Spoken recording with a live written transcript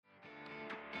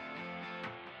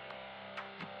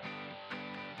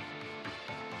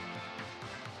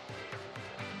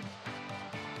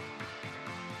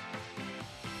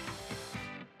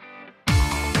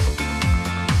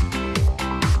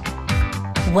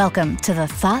Welcome to the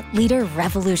Thought Leader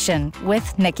Revolution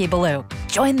with Nikki Ballou.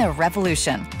 Join the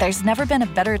revolution. There's never been a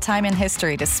better time in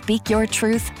history to speak your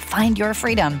truth, find your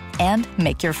freedom, and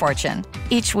make your fortune.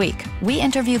 Each week, we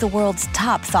interview the world's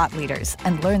top thought leaders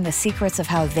and learn the secrets of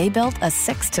how they built a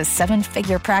 6 to 7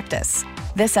 figure practice.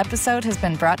 This episode has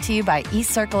been brought to you by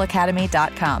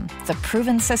eCircleAcademy.com, the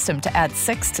proven system to add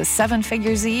 6 to 7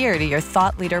 figures a year to your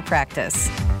thought leader practice.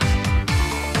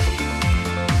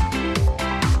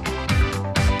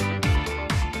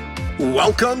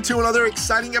 Welcome to another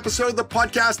exciting episode of the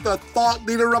podcast, The Thought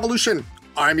Leader Revolution.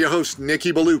 I'm your host,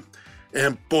 Nikki Ballou.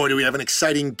 And boy, do we have an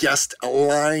exciting guest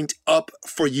lined up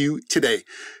for you today.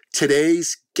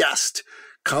 Today's guest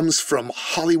comes from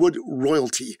Hollywood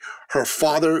royalty. Her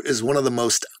father is one of the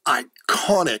most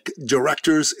iconic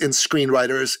directors and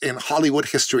screenwriters in Hollywood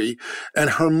history, and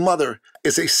her mother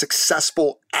is a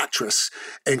successful actress.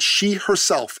 And she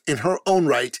herself, in her own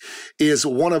right, is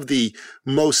one of the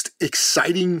most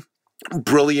exciting,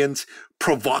 brilliant,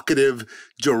 provocative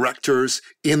directors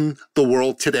in the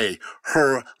world today.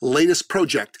 Her latest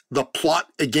project, The Plot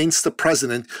Against the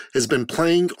President, has been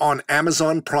playing on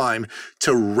Amazon Prime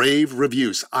to rave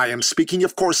reviews. I am speaking,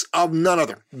 of course, of none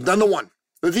other than the one,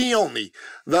 the only,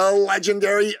 the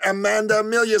legendary Amanda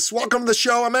Milius. Welcome to the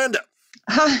show, Amanda.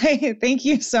 Hi, thank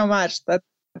you so much. That's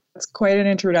quite an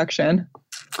introduction.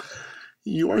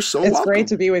 You are so welcome. It's great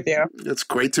to be with you. It's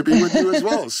great to be with you as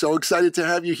well. So excited to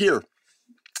have you here.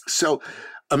 So,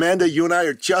 Amanda, you and I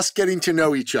are just getting to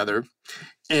know each other.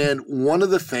 And one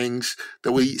of the things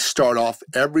that we start off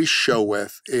every show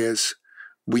with is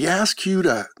we ask you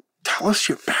to tell us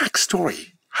your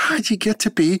backstory. How did you get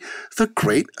to be the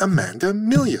great Amanda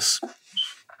Milius?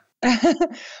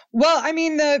 Well, I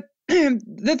mean, the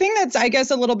thing that's, I guess,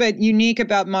 a little bit unique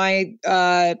about my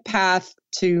path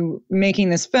to making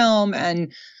this film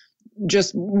and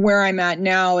just where I'm at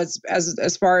now as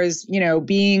far as, you know,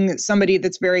 being somebody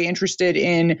that's very interested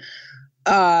in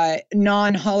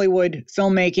non-Hollywood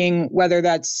filmmaking, whether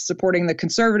that's supporting the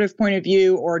conservative point of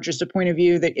view or just a point of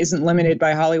view that isn't limited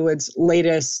by Hollywood's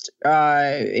latest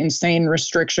insane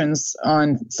restrictions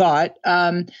on thought,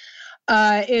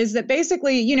 is that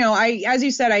basically, you know, as you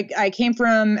said, I came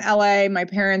from LA. My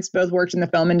parents both worked in the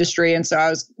film industry. And so I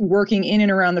was working in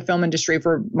and around the film industry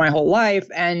for my whole life.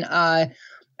 And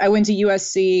I went to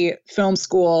USC film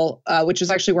school, which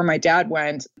is actually where my dad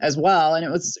went as well. And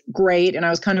it was great. And I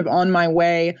was kind of on my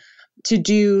way to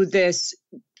do this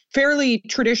fairly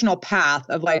traditional path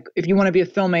of, like, if you want to be a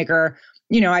filmmaker,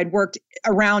 you know, I'd worked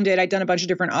around it. I'd done a bunch of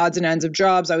different odds and ends of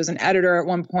jobs. I was an editor at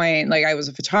one point. Like, I was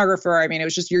a photographer. I mean, it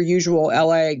was just your usual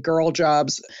LA girl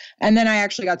jobs. And then I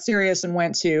actually got serious and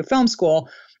went to film school.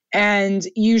 And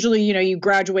usually, you know, you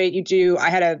graduate, I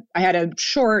had a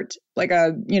short, like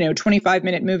a,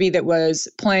 25-minute movie that was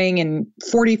playing in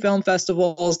 40 film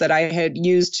festivals that I had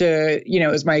used to,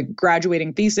 as my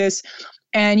graduating thesis.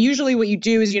 And usually what you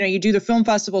do is, you do the film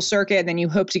festival circuit, and then you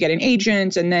hope to get an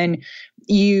agent, and then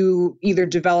you either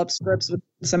develop scripts with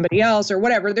somebody else or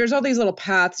whatever. There's all these little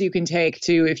paths you can take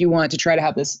to, if you want to try to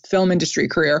have this film industry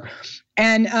career.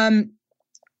 And,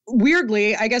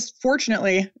 weirdly, I guess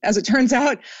fortunately, as it turns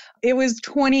out, it was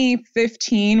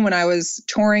 2015 when I was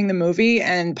touring the movie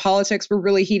and politics were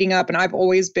really heating up. And I've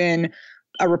always been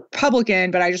a Republican,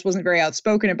 but I just wasn't very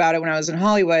outspoken about it when I was in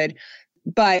Hollywood.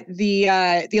 But the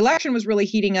election was really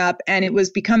heating up, and it was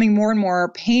becoming more and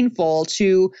more painful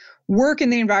to work in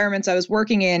the environments I was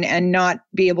working in and not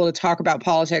be able to talk about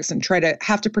politics and try to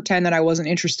have to pretend that I wasn't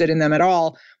interested in them at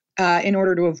all. In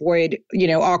order to avoid,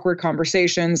 awkward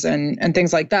conversations and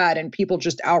things like that, and people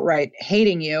just outright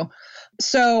hating you.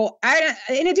 So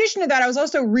in addition to that, I was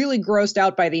also really grossed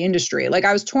out by the industry. Like,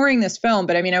 I was touring this film,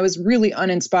 but I mean, I was really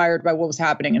uninspired by what was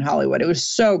happening in Hollywood. It was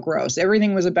so gross.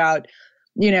 Everything was about,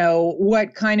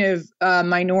 what kind of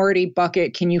minority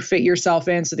bucket can you fit yourself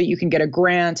in so that you can get a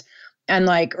grant and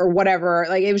or whatever.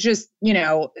 Like, it was just,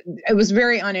 it was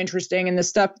very uninteresting. And the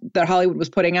stuff that Hollywood was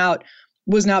putting out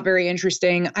was not very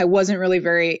interesting. I wasn't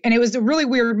really and it was a really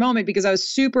weird moment because I was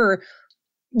super,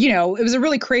 it was a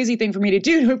really crazy thing for me to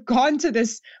do, to have gone to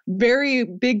this very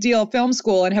big deal film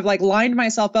school and have lined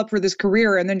myself up for this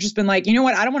career, and then just been like, you know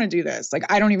what, I don't want to do this.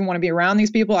 Like, I don't even want to be around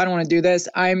these people. I don't want to do this.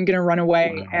 I'm going to run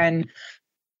away. Wow. And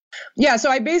yeah,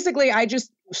 so I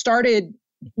just started,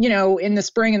 in the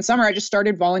spring and summer, I just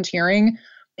started volunteering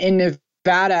in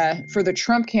Nevada for the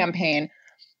Trump campaign.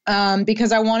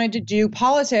 Because I wanted to do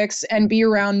politics and be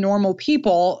around normal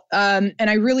people. And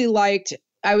I really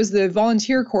I was the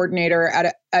volunteer coordinator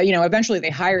at eventually they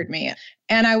hired me.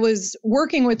 And I was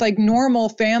working with normal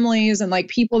families and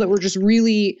people that were just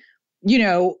really,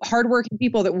 hardworking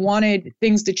people that wanted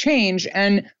things to change.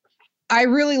 And I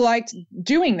really liked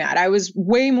doing that. I was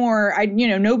way more,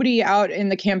 nobody out in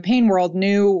the campaign world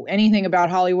knew anything about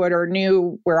Hollywood or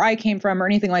knew where I came from or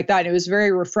anything like that. It was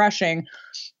very refreshing.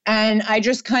 And I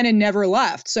just kind of never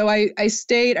left. So I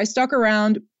stuck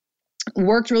around,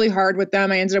 worked really hard with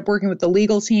them. I ended up working with the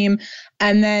legal team,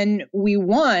 and then we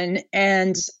won.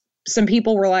 And some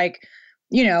people were like,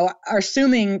 are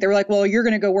assuming, they were like, well, you're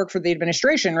going to go work for the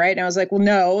administration, right? And I was like, well,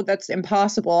 no, that's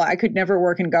impossible. I could never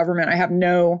work in government. I have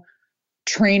no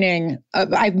training.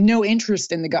 I have no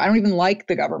interest in I don't even like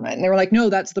the government. And they were like, no,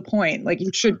 that's the point. Like,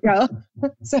 you should go.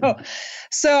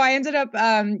 So I ended up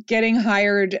getting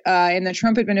hired in the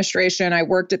Trump administration. I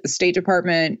worked at the State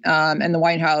Department and the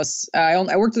White House.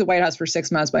 I worked at the White House for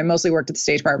 6 months, but I mostly worked at the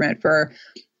State Department for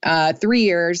 3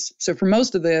 years. So for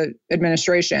most of the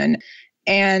administration.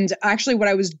 And actually what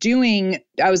I was doing,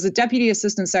 I was the Deputy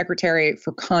Assistant Secretary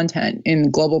for Content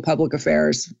in Global Public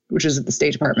Affairs, which is at the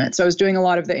State Department. So I was doing a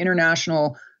lot of the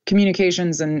international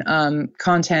communications and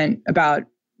content about,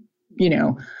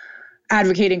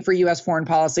 advocating for U.S. foreign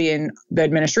policy and the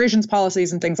administration's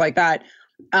policies and things like that.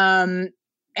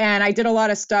 And I did a lot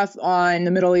of stuff on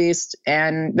the Middle East,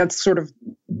 and that's sort of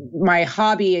my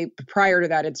hobby. Prior to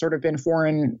that, it's sort of been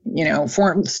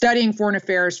studying foreign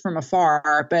affairs from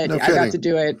afar, but I got to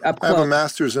do it up close. I have a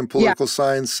master's in political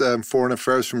science, foreign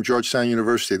affairs from Georgetown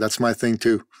University. That's my thing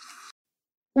too.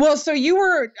 Well, so you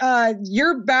were,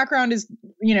 your background is,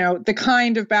 the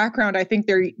kind of background I think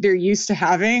they're used to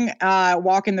having,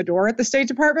 walk in the door at the State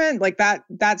Department. Like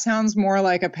that sounds more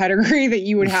like a pedigree that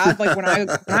you would have. Like when I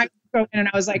go in and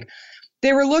I was like,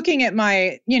 they were looking at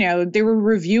my, they were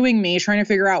reviewing me, trying to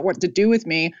figure out what to do with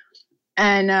me.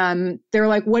 And they were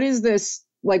like, what is this?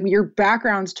 Like, your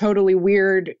background's totally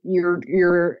weird.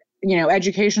 Your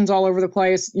education's all over the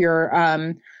place.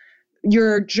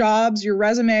 Your jobs, your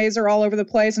resumes are all over the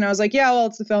place. And I was like, yeah, well,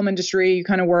 it's the film industry. You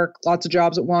kind of work lots of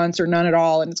jobs at once or none at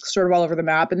all. And it's sort of all over the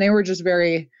map. And they were just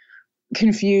very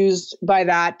confused by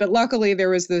that. But luckily there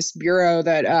was this bureau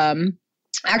that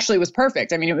actually was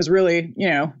perfect. I mean, it was really,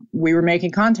 we were making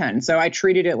content. And so I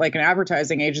treated it like an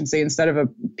advertising agency instead of a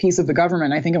piece of the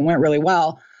government. I think it went really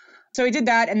well. So I did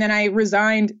that. And then I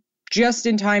resigned just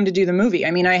in time to do the movie.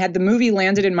 I mean, I had the movie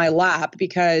landed in my lap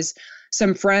because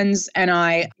some friends and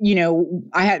I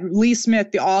had Lee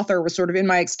Smith, the author, was sort of in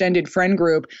my extended friend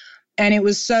group. And it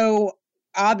was so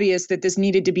obvious that this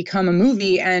needed to become a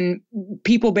movie. And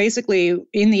people basically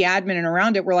in the admin and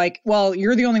around it were like, well,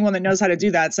 you're the only one that knows how to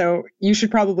do that, so you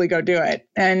should probably go do it.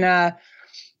 And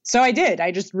so I did.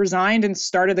 I just resigned and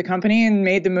started the company and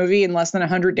made the movie in less than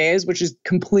 100 days, which is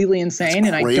completely insane.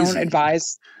 And I don't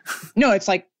advise. No, it's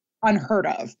like unheard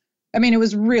of. I mean, it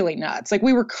was really nuts. Like,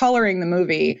 we were coloring the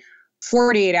movie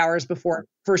 48 hours before it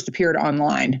first appeared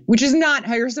online, which is not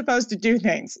how you're supposed to do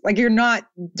things. Like,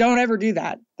 don't ever do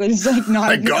that. It's like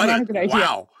not a good idea.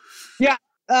 Wow. Yeah.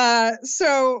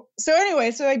 So anyway,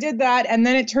 so I did that. And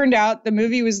then it turned out the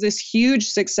movie was this huge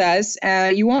success.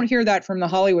 You won't hear that from the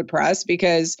Hollywood press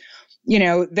because,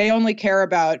 they only care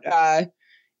about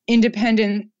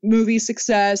independent movie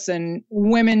success and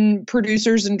women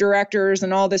producers and directors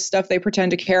and all this stuff they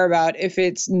pretend to care about if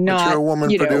it's not. But you're a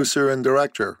woman producer and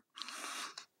director.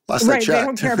 Right, they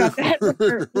don't care about that.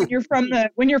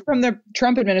 when you're from the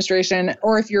Trump administration,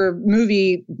 or if your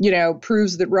movie,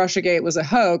 proves that Russiagate was a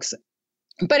hoax.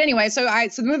 But anyway, so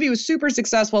the movie was super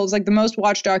successful. It was like the most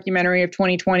watched documentary of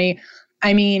 2020.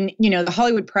 I mean, the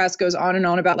Hollywood press goes on and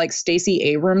on about like Stacey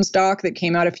Abrams' doc that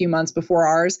came out a few months before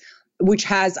ours, which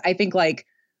has, I think, like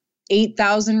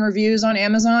 8,000 reviews on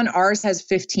Amazon. Ours has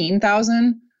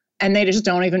 15,000, and they just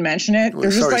don't even mention it. They're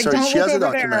just like, don't she look has a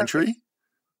over documentary. There.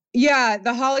 Yeah,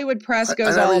 the Hollywood press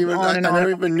goes on and on. I never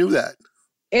even knew that.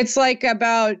 It's like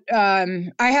about,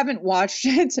 I haven't watched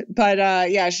it, but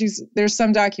there's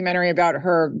some documentary about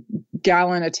her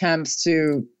gallant attempts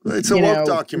to. It's a woke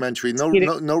documentary. No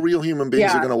real human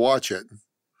beings are going to watch it.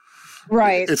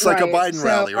 Right. It's like a Biden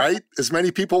rally, right? As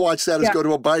many people watch that as go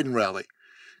to a Biden rally.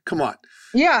 Come on.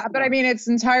 Yeah, but I mean, it's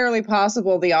entirely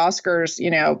possible the Oscars,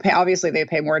 obviously they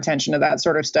pay more attention to that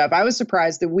sort of stuff. I was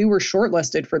surprised that we were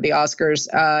shortlisted for the Oscars.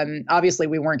 Obviously,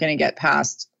 we weren't going to get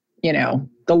past, the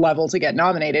level to get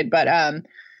nominated, but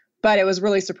it was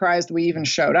really surprised we even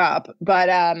showed up. But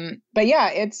yeah,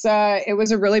 it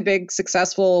was a really big,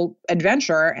 successful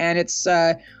adventure, and it's.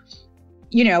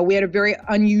 We had a very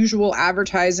unusual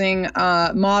advertising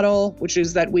model, which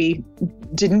is that we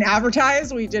didn't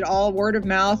advertise. We did all word of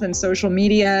mouth and social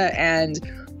media, and,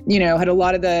 had a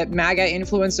lot of the MAGA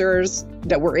influencers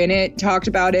that were in it talked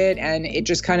about it, and it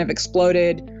just kind of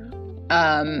exploded.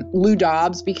 Lou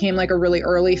Dobbs became like a really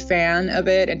early fan of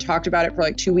it and talked about it for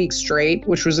like 2 weeks straight,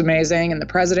 which was amazing. And the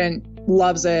president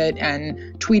loves it and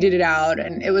tweeted it out.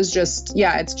 And it was just,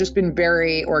 yeah, it's just been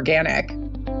very organic.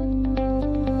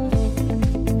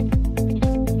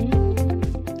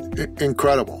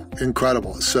 Incredible.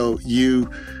 So you're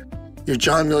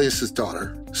John Milius'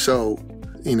 daughter. So,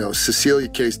 Cecilia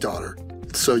Kay's daughter.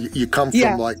 So you come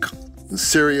from like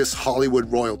serious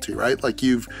Hollywood royalty, right? Like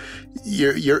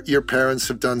your parents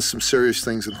have done some serious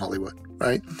things in Hollywood,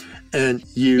 right? And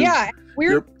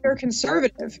we're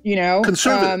conservative,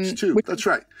 Conservatives too. That's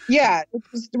right. Yeah,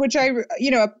 which I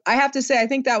have to say, I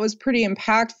think that was pretty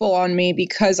impactful on me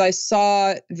because I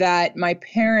saw that my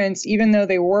parents, even though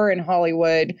they were in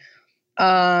Hollywood,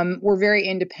 were very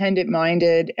independent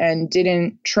minded and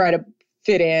didn't try to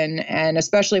fit in. And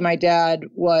especially my dad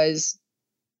was,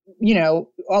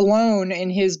 alone in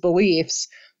his beliefs,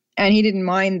 and he didn't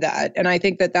mind that. And I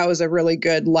think that was a really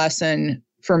good lesson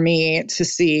for me to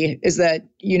see, is that,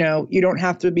 you don't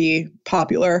have to be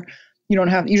popular. You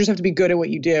just have to be good at what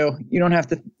you do. You don't have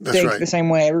to think the same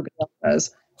way everybody else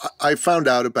does. I found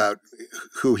out about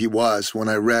who he was when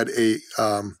I read a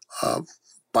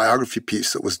biography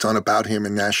piece that was done about him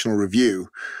in National Review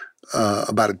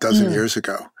about a dozen years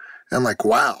ago. And I'm like,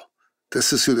 wow,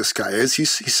 this is who this guy is. He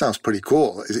sounds pretty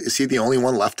cool. Is he the only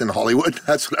one left in Hollywood?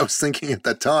 That's what I was thinking at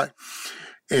that time.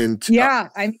 And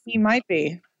he might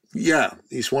be. Yeah,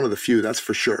 he's one of the few, that's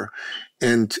for sure.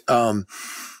 And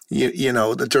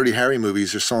the Dirty Harry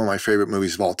movies are some of my favorite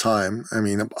movies of all time. I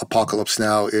mean, Apocalypse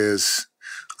Now is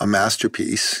a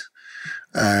masterpiece.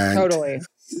 And, totally.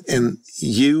 And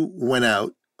you went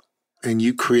out and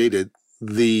you created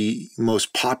the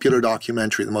most popular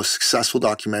documentary, the most successful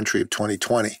documentary of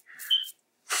 2020.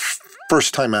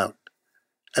 First time out.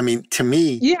 I mean, to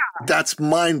me, that's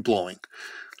mind-blowing.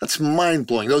 That's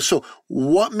mind-blowing. So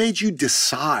what made you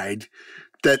decide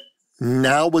that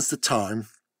now was the time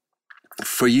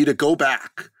for you to go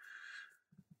back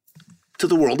to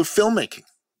the world of filmmaking?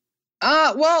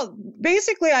 Well,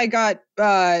 basically I got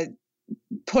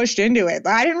pushed into it,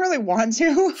 but I didn't really want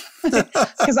to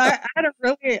because I had a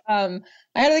really, I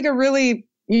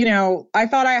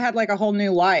thought I had like a whole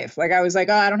new life. Like I was like,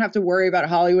 oh, I don't have to worry about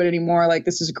Hollywood anymore. Like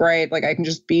this is great. Like I can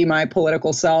just be my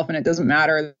political self, and it doesn't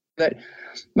matter that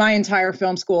my entire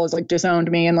film school has like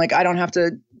disowned me, and like I don't have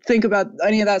to think about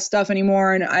any of that stuff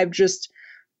anymore. And I've just,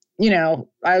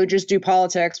 I would just do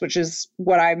politics, which is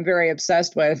what I'm very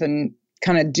obsessed with and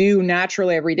kind of do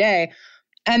naturally every day.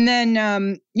 And then,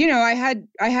 I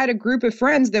had a group of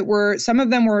friends that some of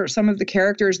them were some of the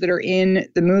characters that are in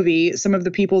the movie, some of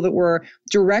the people that were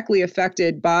directly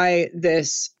affected by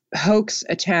this hoax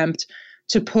attempt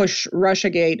to push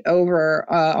Russiagate over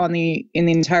in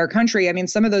the entire country. I mean,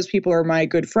 some of those people are my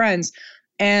good friends.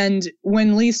 And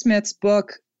when Lee Smith's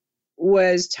book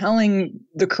was telling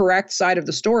the correct side of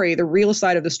the story, the real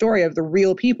side of the story of the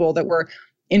real people that were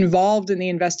involved in the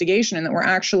investigation and that were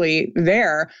actually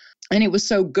there, and it was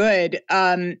so good,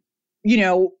 I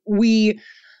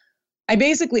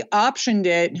basically optioned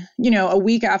it, a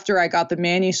week after I got the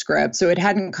manuscript. So it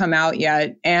hadn't come out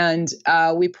yet. And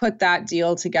we put that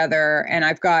deal together, and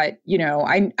I've got,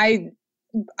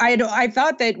 I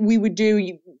thought that we would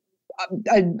do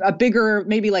a bigger,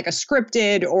 maybe like a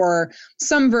scripted or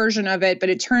some version of it. But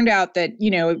it turned out that,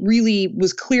 it really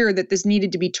was clear that this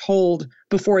needed to be told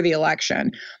before the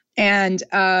election. And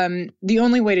the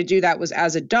only way to do that was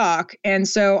as a doc. And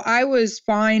so I was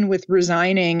fine with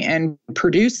resigning and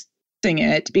producing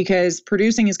it, because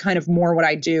producing is kind of more what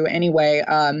I do anyway.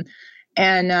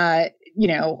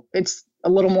 It's a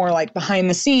little more like behind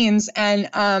the scenes. And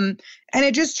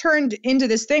it just turned into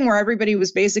this thing where everybody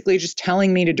was basically just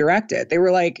telling me to direct it. They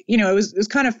were like, it was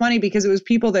kind of funny because it was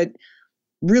people that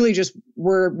really just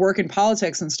were working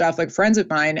politics and stuff, like friends of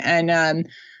mine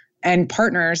and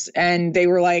partners. And they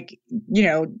were like, you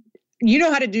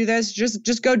know how to do this,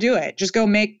 just go do it. Just go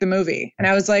make the movie. And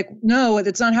I was like, no,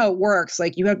 that's not how it works.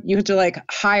 Like you have to like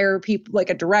hire people, like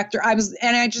a director.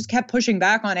 And I just kept pushing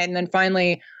back on it. And then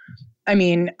finally,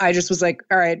 I just was like,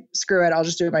 all right, screw it. I'll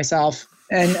just do it myself.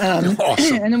 And,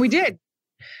 awesome. And then we did.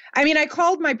 I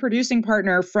called my producing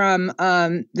partner from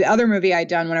the other movie I'd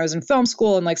done when I was in film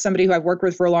school, and like somebody who I've worked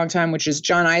with for a long time, which is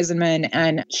John Eisenman.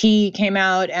 And he came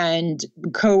out and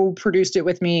co-produced it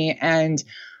with me. And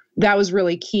that was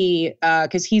really key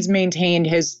because he's maintained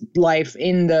his life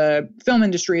in the film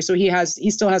industry. So he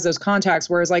still has those contacts,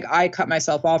 whereas like I cut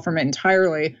myself off from it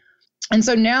entirely. And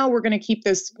so now we're going to keep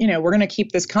this,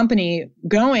 company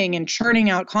going and churning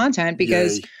out content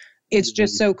because it's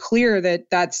just so clear that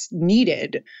that's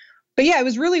needed. But yeah, it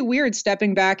was really weird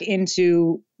stepping back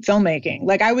into filmmaking.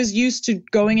 Like I was used to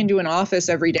going into an office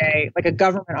every day, like a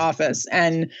government office,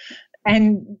 and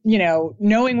and,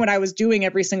 knowing what I was doing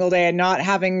every single day and not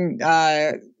having,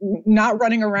 not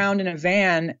running around in a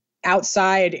van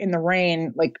outside in the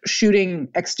rain, like shooting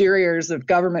exteriors of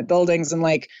government buildings and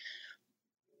like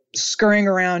scurrying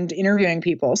around interviewing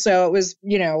people. So it was,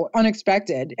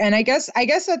 unexpected. And I guess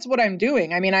that's what I'm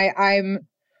doing. I mean,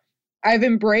 I've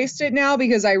embraced it now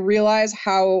because I realize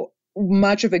how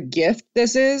much of a gift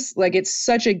this is. Like, it's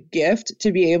such a gift to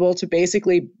be able to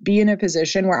basically be in a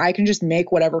position where I can just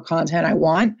make whatever content I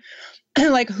want.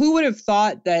 Like, who would have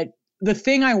thought that the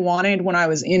thing I wanted when I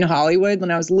was in Hollywood,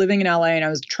 when I was living in LA and I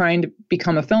was trying to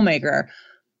become a filmmaker,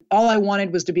 all I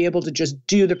wanted was to be able to just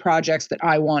do the projects that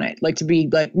I wanted. Like, to be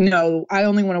like, no, I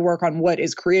only want to work on what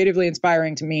is creatively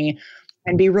inspiring to me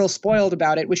and be real spoiled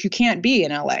about it, which you can't be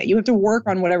in LA. You have to work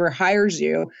on whatever hires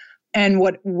you. And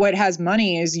what has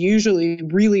money is usually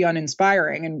really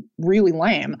uninspiring and really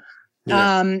lame.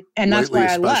 Yeah. And that's why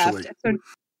I left. So,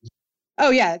 oh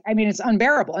yeah, I mean, it's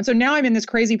unbearable. And so now I'm in this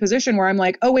crazy position where I'm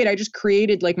like, oh wait, I just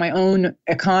created like my own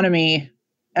economy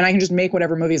and I can just make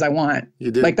whatever movies I want.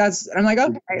 You did. Like I'm like,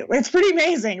 okay, it's pretty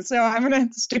amazing. So I'm going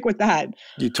to stick with that.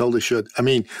 You totally should. I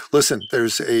mean, listen,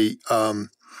 there's a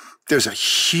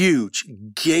huge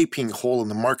gaping hole in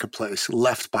the marketplace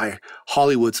left by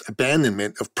Hollywood's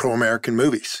abandonment of pro-American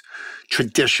movies,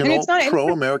 traditional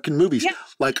pro-American movies. Yeah.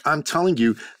 Like, I'm telling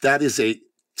you, that is a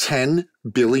 $10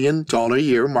 billion a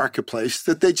year marketplace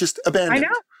that they just abandoned. I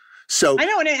know.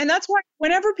 And that's why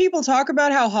whenever people talk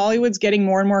about how Hollywood's getting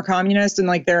more and more communist and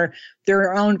like they're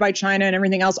owned by China and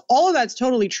everything else, all of that's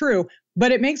totally true.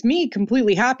 But it makes me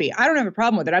completely happy. I don't have a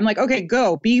problem with it. I'm like, okay,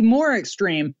 go be more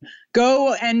extreme.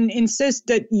 Go and insist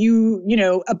that you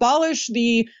abolish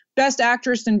the best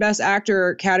actress and best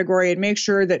actor category and make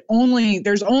sure that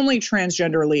there's only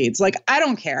transgender leads. Like, I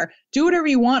don't care. Do whatever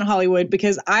you want, Hollywood,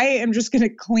 because I am just going to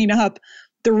clean up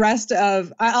the rest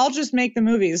of, I'll just make the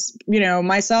movies,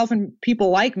 myself and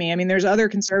people like me. I mean, there's other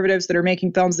conservatives that are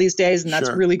making films these days, and that's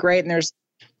really great. And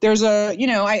there's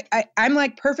I'm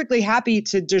like perfectly happy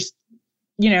to just,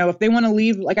 if they want to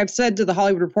leave, like I've said to the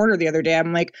Hollywood Reporter the other day,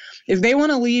 I'm like, if they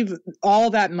want to leave all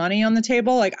that money on the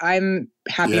table, like I'm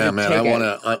happy to take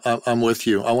it. I'm with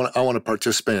you. I want to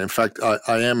participate. In fact, I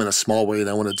am in a small way, and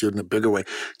I want to do it in a bigger way.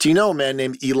 Do you know a man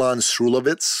named Elon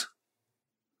Srulovitz?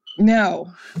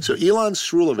 No. So Elon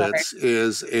Srulovitz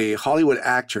is a Hollywood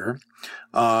actor.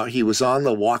 He was on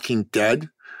The Walking Dead,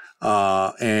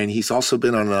 and he's also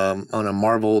been on a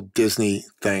Marvel Disney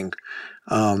thing.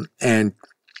 And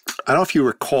I don't know if you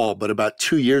recall, but about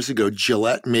 2 years ago,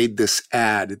 Gillette made this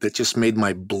ad that just made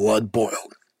my blood boil.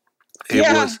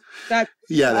 That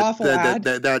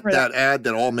ad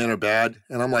that all men are bad.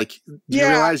 And I'm like, do you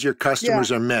realize your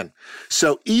customers are men?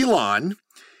 So Elon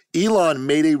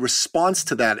made a response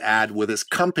to that ad with his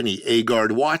company,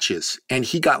 Agard Watches, and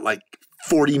he got like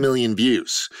 40 million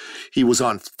views. He was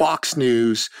on Fox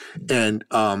News, and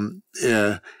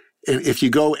if you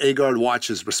go Agard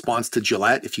Watches response to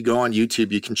Gillette, if you go on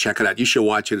YouTube, you can check it out. You should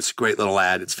watch it. It's a great little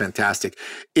ad. It's fantastic.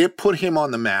 It put him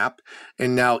on the map,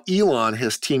 and now Elon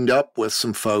has teamed up with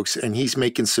some folks, and he's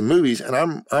making some movies, and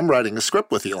I'm writing a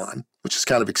script with Elon, which is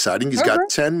kind of exciting. He's got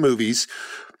 10 movies.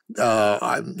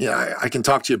 I can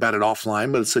talk to you about it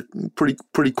offline, but it's a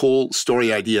pretty cool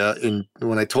story idea. And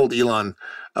when I told Elon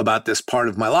about this part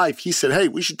of my life, he said, "Hey,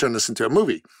 we should turn this into a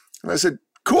movie." And I said,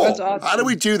 "Cool. Awesome. How do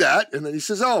we do that?" And then he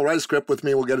says, "Oh, write a script with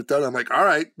me. We'll get it done." I'm like, "All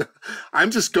right."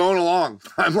 I'm just going along.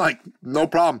 I'm like, no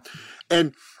problem.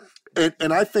 And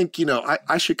I think,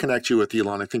 I should connect you with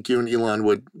Elon. I think you and Elon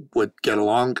would get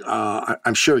along.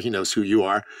 I'm sure he knows who you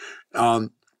are.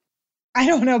 I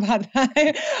don't know about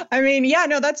that. I mean,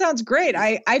 that sounds great.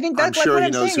 I think that's I'm sure what he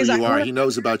I'm knows saying who is you are. He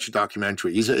knows about your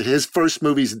documentary. His first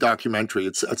movie is a documentary.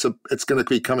 It's going to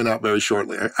be coming out very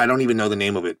shortly. I don't even know the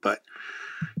name of it, but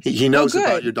he knows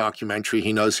about your documentary.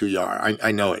 He knows who you are.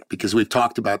 I know it because we've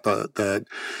talked about the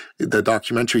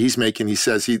documentary he's making. He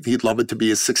says he'd love it to be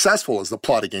as successful as The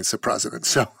Plot Against the President.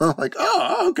 So I'm like,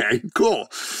 oh, okay, cool.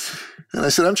 And I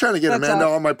said, I'm trying to get Amanda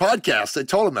on my podcast. I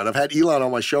told him that. I've had Elon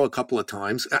on my show a couple of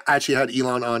times. I actually had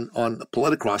Elon on the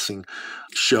Politicrossing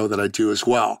show that I do as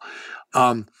well.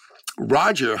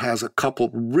 Roger has a couple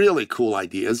really cool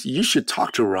ideas. You should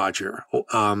talk to Roger.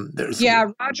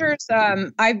 Roger's,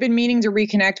 I've been meaning to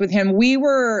reconnect with him. We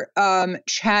were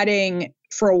chatting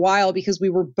for a while because we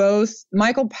were both,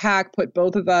 Michael Pack put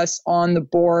both of us on the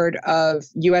board of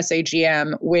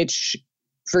USAGM, which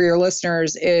for your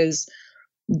listeners is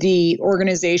the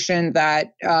organization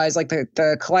that is like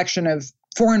the collection of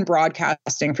foreign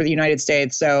broadcasting for the United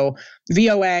States. So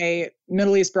VOA,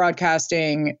 Middle East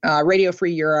Broadcasting, Radio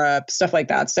Free Europe, stuff like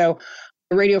that. So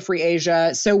Radio Free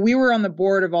Asia. So we were on the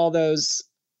board of all those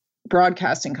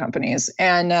broadcasting companies.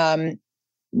 And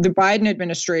the Biden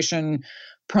administration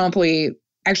promptly,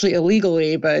 actually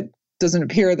illegally, but doesn't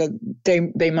appear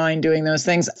that they mind doing those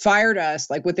things, fired us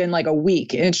like within like a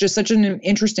week. And it's just such an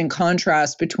interesting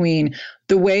contrast between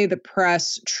the way the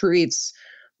press treats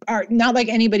not like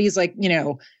anybody's like,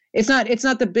 it's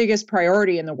not the biggest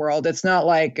priority in the world. It's not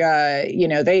like,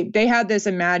 they had this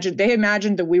they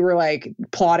imagined that we were like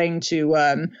plotting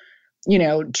to,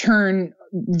 turn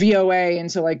VOA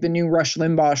into like the new Rush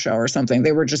Limbaugh show or something.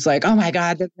 They were just like, oh my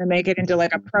God, they're going to make it into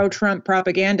like a pro-Trump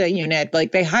propaganda unit.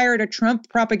 Like they hired a Trump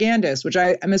propagandist, which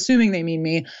I'm assuming they mean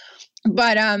me.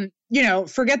 But,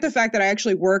 forget the fact that I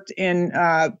actually worked in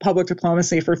public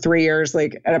diplomacy for 3 years,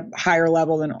 like at a higher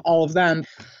level than all of them.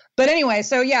 But anyway,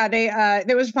 so yeah,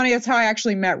 it was funny. That's how I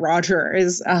actually met Roger.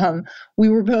 Is we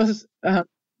were both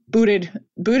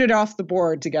booted off the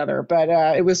board together, but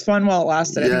it was fun while it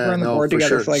lasted. I think we're on the board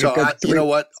together for like a good 3 you know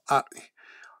what?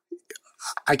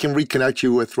 I can reconnect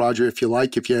you with Roger if you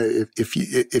like, if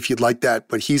you'd like that.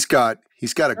 But he's got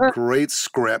a great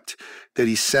script that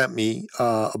he sent me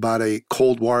about a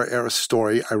Cold War era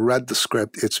story. I read the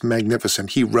script. It's magnificent.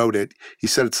 He wrote it. He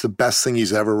said it's the best thing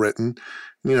he's ever written.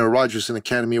 Roger's an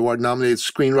Academy Award nominated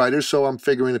screenwriter, so I'm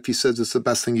figuring if he says it's the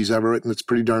best thing he's ever written, it's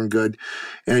pretty darn good.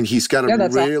 And he's got a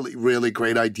really, really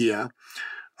great idea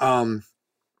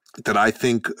that I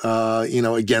think,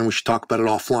 again, we should talk about it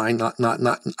offline.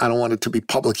 Not. I don't want it to be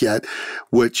public yet.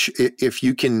 Which, if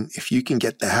you can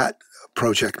get that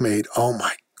project made, oh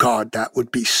my God, that would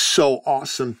be so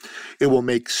awesome. It will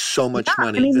make so much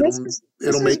money. I mean,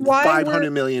 it'll make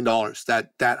 $500 million,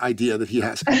 that idea that he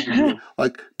has.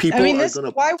 Like people are going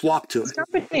to flock to it.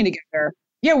 Together.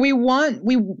 Yeah,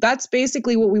 that's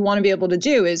basically what we want to be able to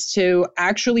do, is to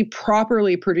actually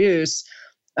properly produce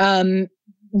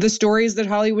the stories that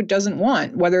Hollywood doesn't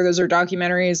want, whether those are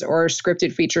documentaries or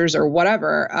scripted features or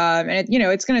whatever. And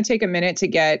it's going to take a minute to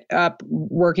get up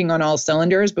working on all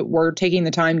cylinders, but we're taking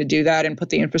the time to do that and put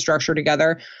the infrastructure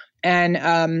together. And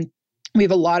we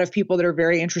have a lot of people that are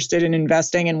very interested in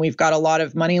investing, and we've got a lot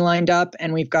of money lined up,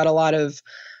 and we've got a lot of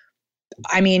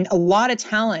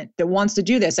talent that wants to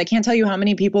do this. I can't tell you how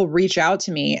many people reach out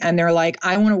to me and they're like,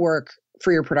 I want to work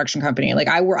for your production company. Like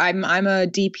I'm a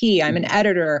DP, I'm an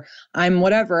editor, I'm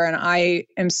whatever. And I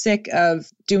am sick of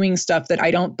doing stuff that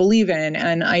I don't believe in.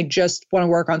 And I just want to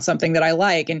work on something that I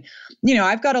like. And,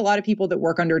 I've got a lot of people that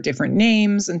work under different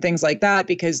names and things like that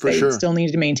because they still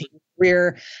need to maintain a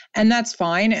career, and that's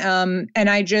fine. And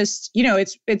I just,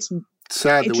 it's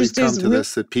sad that we've come to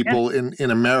this, that people in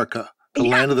America, the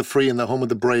land of the free and the home of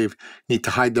the brave, need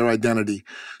to hide their identity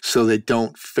so they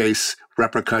don't face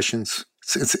repercussions.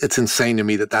 It's insane to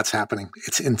me that that's happening.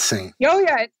 It's insane. Oh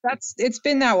yeah, it's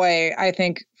been that way, I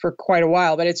think, for quite a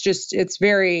while. But it's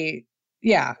really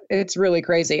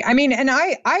crazy. I mean, and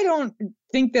I don't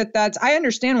think that's. I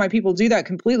understand why people do that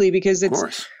completely, because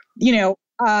it's,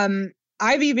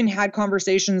 I've even had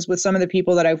conversations with some of the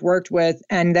people that I've worked with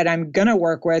and that I'm gonna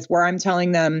work with, where I'm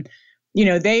telling them,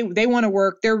 they want to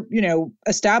work. They're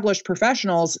established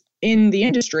professionals in the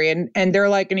industry, and they're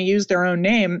like going to use their own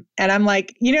name. And I'm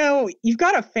like, you've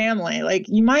got a family. Like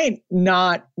you might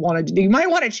not want to. You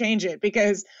might want to change it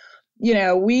because,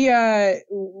 the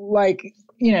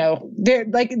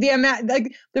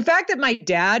fact that my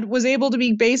dad was able to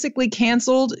be basically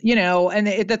canceled, and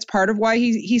that's part of why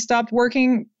he stopped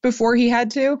working before he had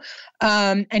to.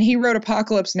 And he wrote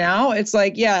Apocalypse Now. It's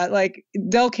like, yeah, like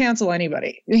they'll cancel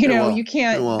anybody. You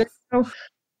can't.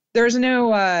 There's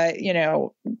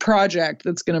no project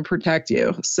that's going to protect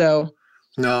you. So.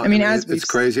 No, I mean it's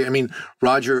crazy. I mean,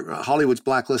 Hollywood's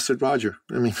blacklisted Roger.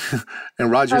 I mean, and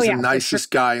Roger's the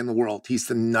nicest guy in the world. He's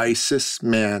the nicest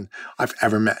man I've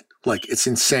ever met. Like, it's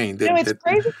insane. It's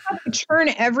crazy how they turn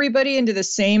everybody into the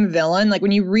same villain. Like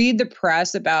when you read the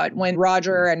press about when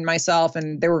Roger and myself,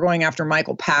 and they were going after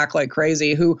Michael Pack like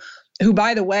crazy, who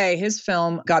by the way, his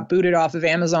film got booted off of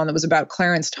Amazon that was about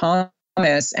Clarence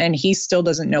Thomas, and he still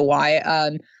doesn't know why.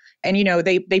 And,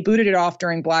 they booted it off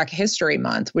during Black History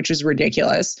Month, which is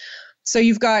ridiculous. So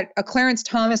you've got a Clarence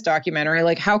Thomas documentary.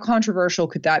 Like, how controversial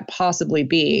could that possibly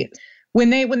be?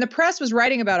 When the press was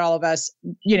writing about all of us,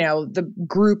 the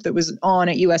group that was on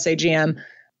at USAGM,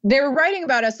 they were writing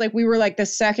about us like we were like the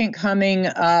second coming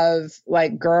of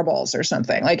like Goebbels or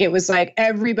something. Like it was like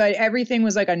everything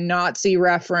was like a Nazi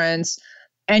reference.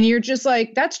 And you're just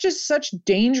like, that's just such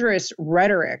dangerous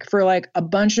rhetoric for like a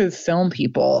bunch of film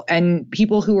people and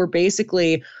people who are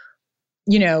basically,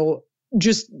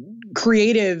 just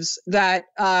creatives that,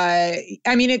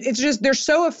 it's just, they're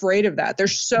so afraid of that. They're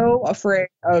so afraid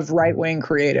of right-wing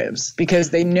creatives because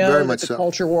they know that the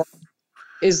culture war.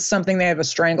 is something they have a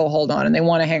stranglehold on and they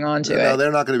want to hang on to it. No,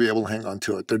 they're not going to be able to hang on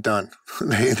to it. They're done.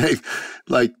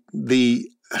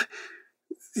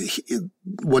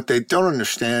 What they don't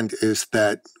understand is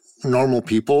that normal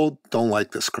people don't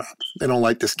like this crap. They don't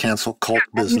like this cancel cult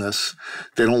business.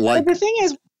 They don't like. But the thing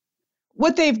is,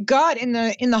 what they've got in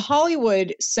the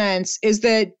Hollywood sense is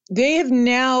that they have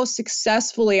now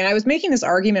successfully, and I was making this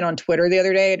argument on Twitter the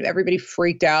other day, and everybody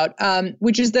freaked out,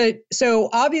 which is that, so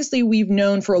obviously we've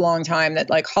known for a long time that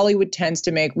like Hollywood tends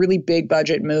to make really big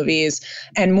budget movies,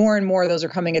 and more those are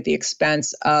coming at the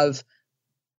expense of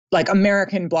like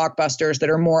American blockbusters that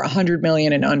are more 100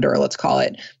 million and under, let's call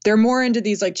it. They're more into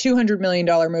these like $200 million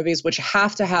movies, which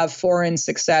have to have foreign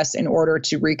success in order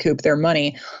to recoup their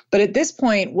money. But at this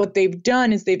point, what they've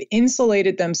done is they've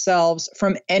insulated themselves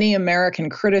from any American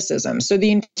criticism. So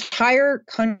the entire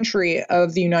country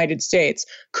of the United States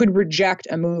could reject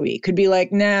a movie, could be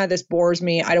like, nah, this bores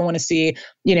me. I don't want to see,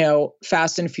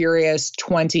 Fast and Furious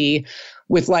 20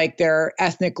 with like their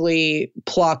ethnically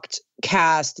plucked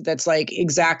cast that's like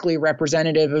exactly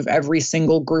representative of every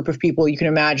single group of people you can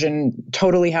imagine,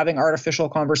 totally having artificial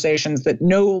conversations that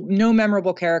no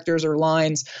memorable characters or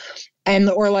lines,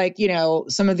 or like,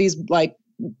 some of these like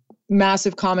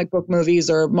massive comic book movies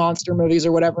or monster movies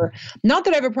or whatever. Not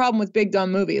that I have a problem with big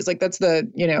dumb movies. Like that's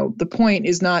the point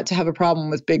is not to have a problem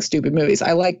with big stupid movies.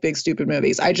 I like big stupid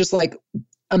movies. I just like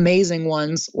amazing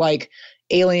ones like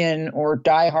Alien or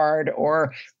Die Hard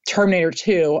or Terminator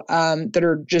 2 that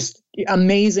are just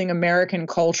amazing American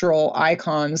cultural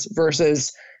icons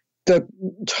versus the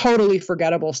totally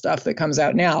forgettable stuff that comes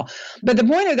out now. But the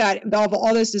point of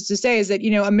all this is to say is that,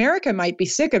 America might be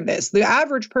sick of this. The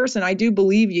average person, I do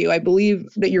believe you, I believe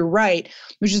that you're right,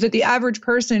 which is that the average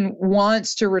person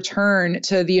wants to return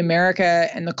to the America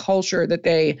and the culture that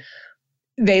they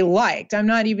liked. I'm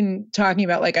not even talking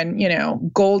about like a,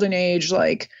 golden age,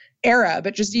 like era,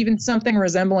 but just even something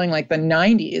resembling like the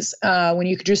 90s, when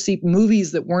you could just see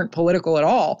movies that weren't political at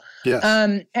all. Yes.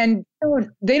 And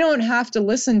they don't have to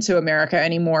listen to America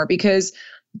anymore because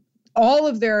all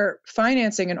of their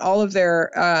financing and all of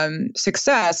their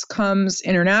success comes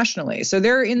internationally. So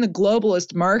they're in the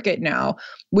globalist market now,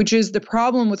 which is the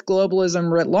problem with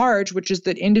globalism writ large, which is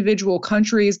that individual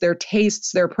countries, their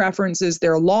tastes, their preferences,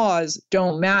 their laws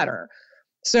don't matter.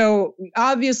 So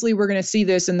obviously we're going to see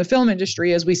this in the film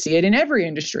industry as we see it in every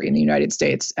industry in the United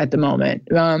States at the moment.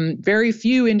 Very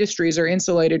few industries are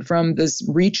insulated from this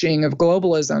reaching of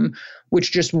globalism,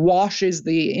 which just washes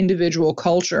the individual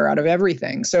culture out of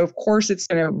everything. So of course it's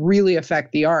going to really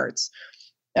affect the arts.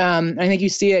 I think you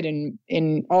see it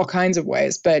in all kinds of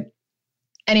ways. But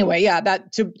anyway, yeah,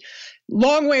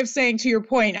 long way of saying to your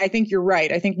point, I think you're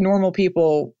right. I think normal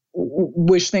people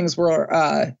wish things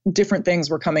were different things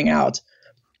were coming out.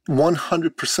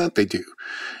 100% they do.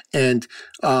 And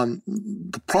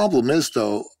the problem is,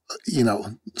 though,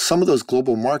 some of those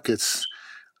global markets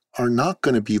are not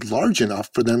going to be large enough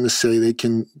for them to say they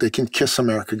can kiss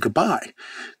America goodbye.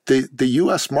 The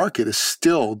U.S. market is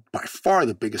still by far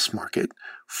the biggest market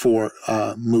for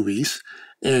movies.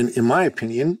 And in my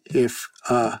opinion, if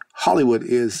Hollywood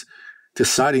is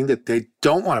deciding that they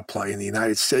don't want to play in the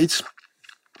United States,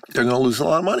 they're going to lose a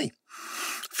lot of money.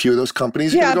 Few of those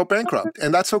companies are going to go bankrupt,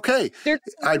 and that's okay.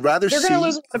 I'd rather see. They're going to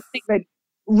lose a lot of money, but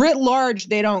writ large,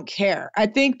 they don't care. I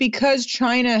think because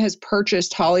China has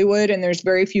purchased Hollywood, and there's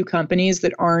very few companies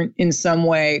that aren't in some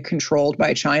way controlled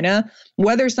by China.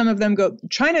 Whether some of them go,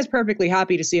 China is perfectly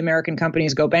happy to see American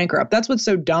companies go bankrupt. That's what's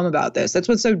so dumb about this. That's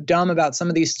what's so dumb about some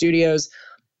of these studios.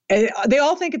 They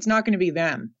all think it's not going to be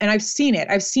them. And I've seen it.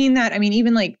 I've seen that. I mean,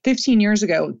 even like 15 years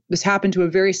ago, this happened to a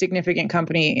very significant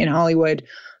company in Hollywood.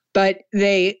 But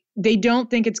they don't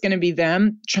think it's going to be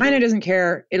them. China doesn't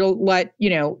care.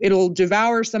 It'll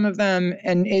devour some of them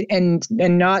and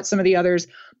not some of the others.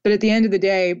 But at the end of the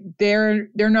day, they're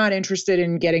not interested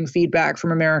in getting feedback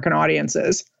from American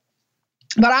audiences.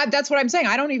 But that's what I'm saying.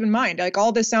 I don't even mind. Like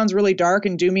all this sounds really dark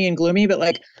and doomy and gloomy, but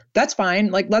like that's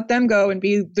fine. Like let them go and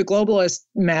be the globalist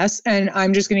mess, and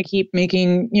I'm just going to keep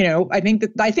making. I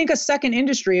think a second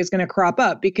industry is going to crop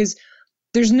up because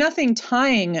there's nothing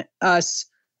tying us.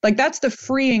 Like that's the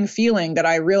freeing feeling that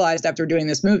I realized after doing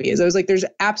this movie is I was like, there's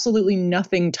absolutely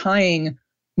nothing tying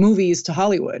movies to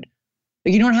Hollywood.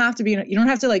 Like you don't have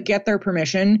to like get their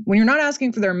permission. When you're not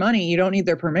asking for their money, you don't need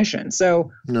their permission.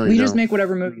 So we just make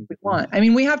whatever movie we want. I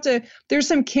mean, there's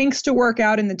some kinks to work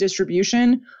out in the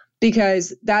distribution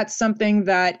because that's something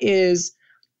that is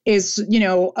I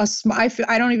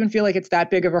don't even feel like it's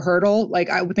that big of a hurdle. Like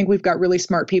I would think we've got really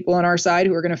smart people on our side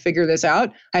who are going to figure this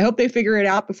out. I hope they figure it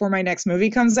out before my next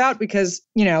movie comes out because,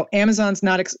 Amazon's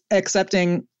not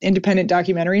accepting independent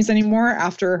documentaries anymore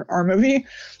after our movie.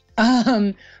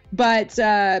 But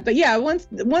yeah,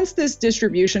 once this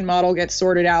distribution model gets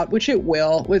sorted out, which it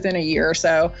will within a year or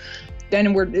so,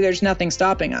 then there's nothing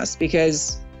stopping us,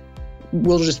 because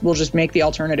we'll just make the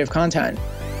alternative content.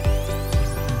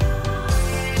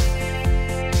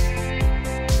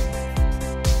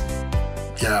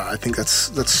 Yeah, I think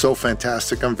that's so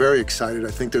fantastic. I'm very excited.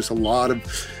 I think there's a lot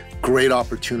of great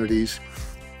opportunities.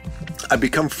 I've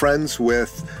become friends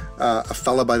with a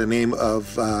fella by the name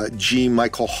of G.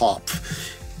 Michael Hopf.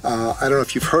 I don't know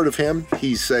if you've heard of him.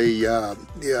 He's a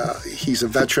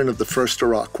veteran of the First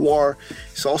Iraq War.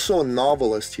 He's also a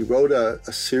novelist. He wrote a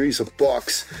series of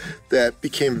books that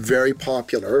became very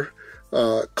popular,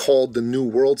 called the New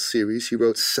World series. He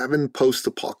wrote 7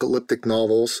 post-apocalyptic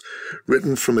novels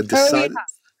written from a decided... yeah.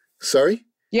 Sorry?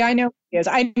 Yeah, I know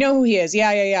who he is.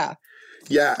 Yeah.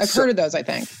 Yeah. I've heard of those, I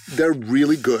think. They're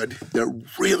really good.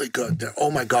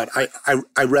 Oh my God.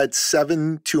 I read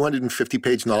 7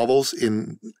 250-page novels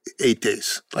in 8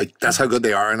 days. Like, that's how good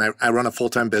they are. And I run a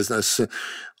full-time business.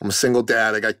 I'm a single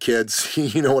dad. I got kids.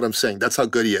 You know what I'm saying? That's how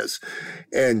good he is.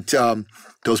 And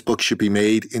those books should be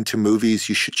made into movies.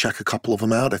 You should check a couple of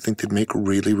them out. I think they'd make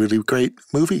really, really great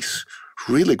movies.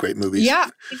 Really great movies. Yeah.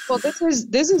 Well, this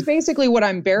is basically what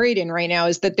I'm buried in right now,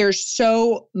 is that there's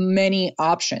so many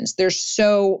options. There's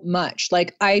so much.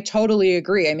 Like, I totally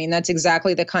agree. I mean, that's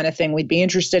exactly the kind of thing we'd be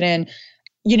interested in.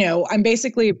 You know, I'm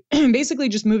basically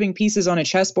just moving pieces on a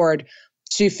chessboard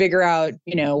to figure out,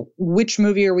 you know, which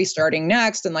movie are we starting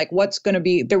next, and like what's going to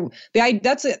be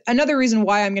that's another reason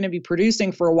why I'm going to be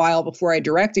producing for a while before I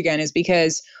direct again, is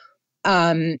because,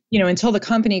 you know, until the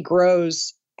company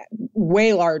grows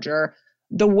way larger,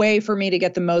 the way for me to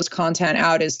get the most content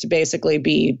out is to basically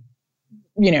be,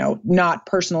 you know, not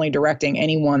personally directing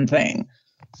any one thing.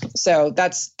 So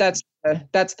that's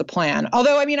the plan.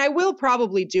 Although, I mean, I will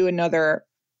probably do another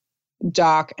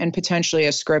doc and potentially a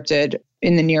scripted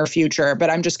in the near future, but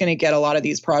I'm just going to get a lot of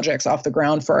these projects off the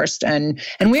ground first. And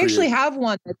we actually have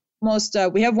one that's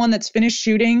we have one that's finished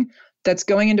shooting, that's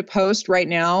going into post right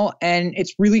now, and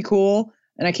it's really cool.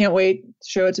 And I can't wait to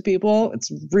show it to people.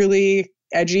 It's really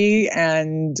edgy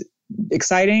and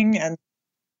exciting, and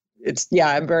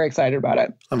I'm very excited about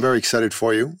it. I'm very excited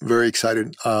for you. Very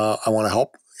excited. I want to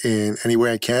help in any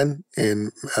way I can,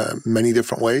 in many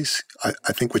different ways.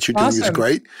 I think what you're doing is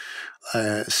great.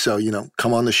 So, you know,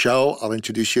 come on the show. I'll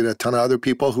introduce you to a ton of other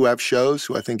people who have shows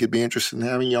who I think would be interested in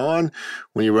having you on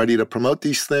when you're ready to promote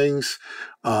these things.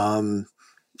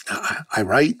 I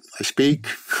write, I speak,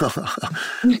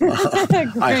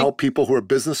 I help people who are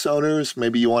business owners.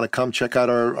 Maybe you want to come check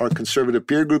out our conservative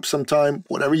peer group sometime.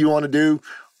 Whatever you want to do,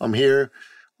 I'm here.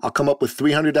 I'll come up with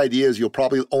 300 ideas. You'll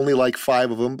probably only like 5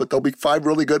 of them, but there'll be 5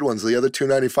 really good ones. The other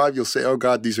 295, you'll say, oh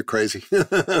God, these are crazy.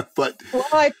 But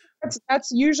that's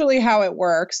usually how it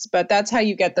works, but that's how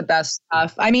you get the best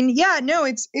stuff. I mean, yeah, no,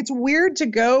 it's weird to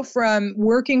go from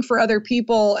working for other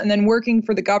people and then working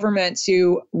for the government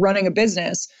to running a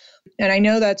business. And I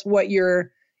know that's what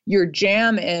your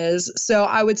jam is. So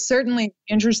I would certainly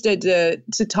be interested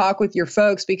to talk with your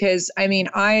folks, because I mean,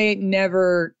 I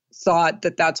never thought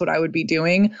that that's what I would be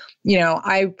doing. You know,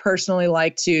 I personally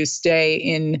like to stay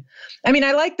in, I mean,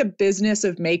 I like the business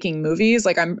of making movies.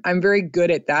 Like I'm very good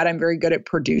at that. I'm very good at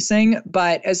producing.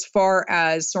 But as far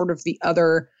as sort of the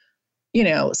other, you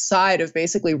know, side of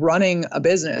basically running a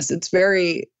business, it's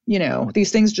very, you know,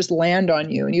 these things just land on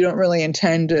you and you don't really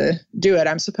intend to do it.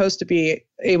 I'm supposed to be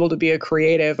able to be a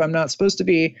creative. I'm not supposed to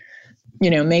be, you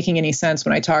know, making any sense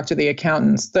when I talk to the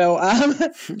accountants. So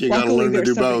you got to learn to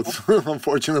do both,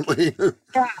 unfortunately.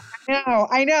 Yeah,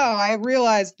 I know. I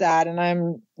realized that, and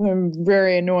I'm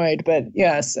very annoyed. But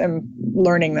yes, I'm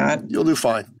learning that. You'll do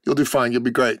fine. You'll be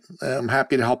great. I'm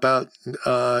happy to help out.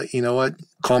 You know what?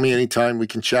 Call me anytime. We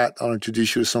can chat. I'll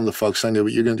introduce you to some of the folks I know,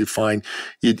 but you're going to do fine.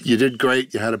 You did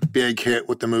great. You had a big hit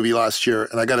with the movie last year.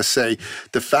 And I got to say,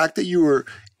 the fact that you were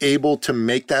able to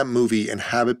make that movie and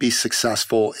have it be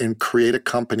successful and create a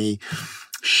company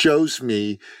shows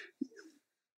me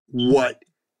what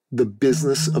the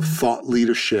business of thought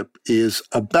leadership is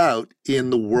about in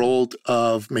the world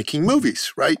of making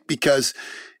movies, right? Because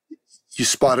you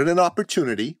spotted an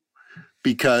opportunity,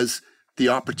 because the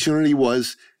opportunity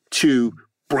was to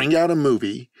bring out a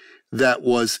movie that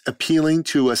was appealing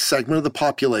to a segment of the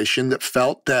population that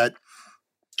felt that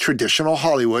traditional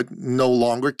Hollywood no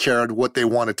longer cared what they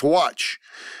wanted to watch.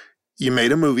 You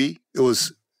made a movie. It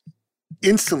was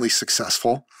instantly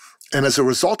successful. And as a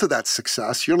result of that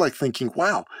success, you're like thinking,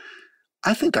 wow,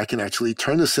 I think I can actually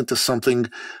turn this into something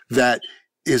that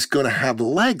is going to have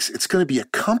legs. It's going to be a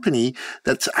company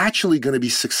that's actually going to be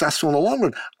successful in the long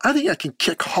run. I think I can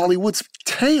kick Hollywood's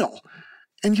tail.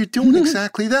 And you're doing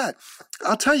exactly that.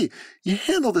 I'll tell you, you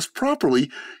handle this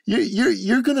properly,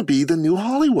 you're going to be the new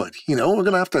Hollywood. We're going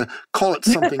to have to call it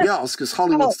something else because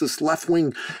Hollywood's this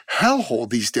left-wing hellhole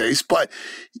these days. But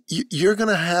you're going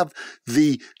to have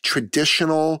the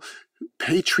traditional,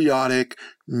 patriotic,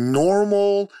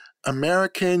 normal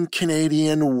American,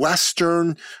 Canadian,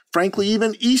 Western, frankly,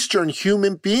 even Eastern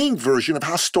human being version of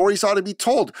how stories ought to be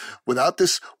told without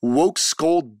this woke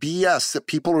scold BS that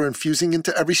people are infusing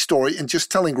into every story and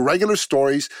just telling regular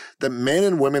stories that men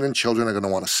and women and children are going to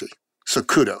want to see. So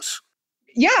kudos.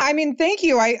 Yeah, I mean, thank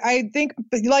you. I think,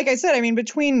 like I said, I mean,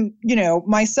 between,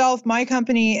 myself, my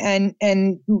company, and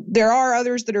there are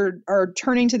others that are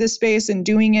turning to this space and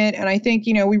doing it. And I think,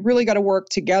 we really got to work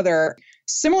together.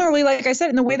 Similarly, like I said,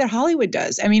 in the way that Hollywood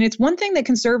does. I mean, it's one thing that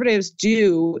conservatives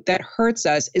do that hurts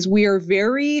us is we are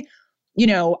very,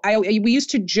 we used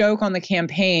to joke on the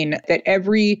campaign that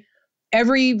every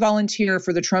volunteer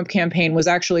for the Trump campaign was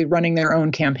actually running their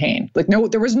own campaign. Like, no,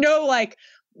 there was no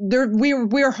we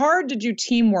were hard to do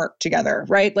teamwork together,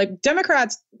 right? Like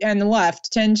Democrats and the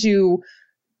left tend to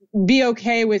be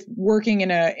okay with working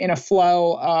in a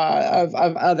flow of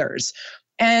others.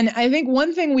 And I think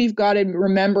one thing we've got to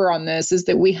remember on this is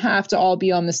that we have to all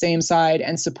be on the same side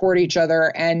and support each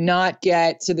other and not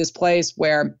get to this place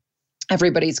where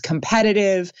everybody's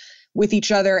competitive with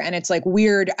each other. And it's like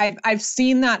weird. I've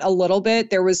seen that a little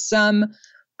bit.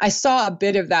 I saw a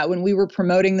bit of that when we were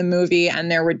promoting the movie,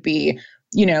 and there would be,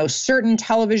 certain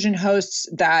television hosts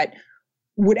that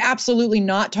would absolutely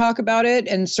not talk about it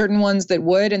and certain ones that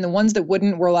would. And the ones that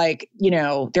wouldn't were like,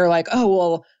 they're like, oh,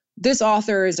 well, this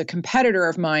author is a competitor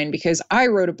of mine because I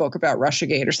wrote a book about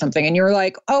Russiagate or something. And you're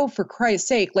like, oh, for Christ's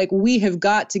sake, like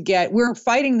we're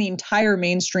fighting the entire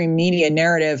mainstream media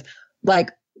narrative.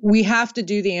 Like we have to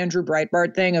do the Andrew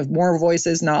Breitbart thing of more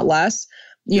voices, not less,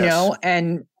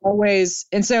 and always.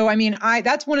 And so, I mean,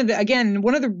 that's one of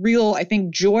the real, I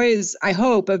think, joys, I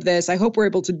hope of this, I hope we're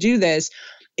able to do this,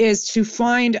 is to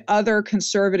find other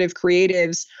conservative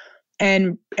creatives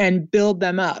and build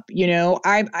them up.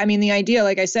 I mean, the idea,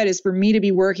 like I said, is for me to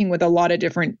be working with a lot of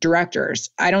different directors.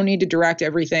 I don't need to direct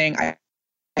everything.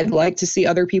 I'd like to see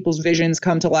other people's visions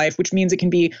come to life, which means it can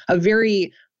be a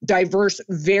very diverse,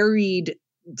 varied,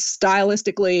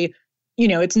 stylistically,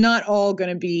 it's not all going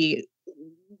to be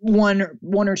one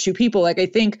or two people. Like I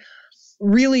think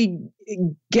really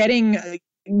getting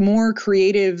more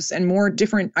creatives and more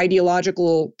different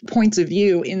ideological points of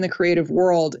view in the creative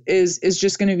world is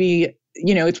just going to be,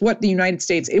 it's what the United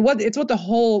States, it's what the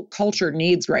whole culture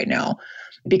needs right now,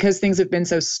 because things have been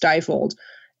so stifled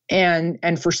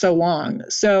and for so long.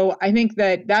 So I think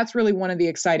that that's really one of the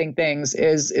exciting things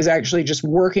is actually just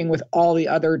working with all the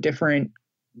other different,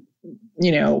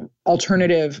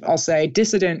 alternative, I'll say,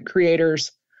 dissident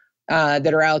creators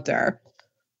that are out there,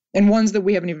 and ones that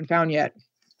we haven't even found yet.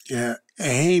 Yeah.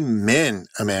 Amen,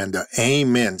 Amanda.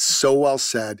 Amen. So well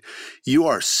said. You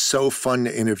are so fun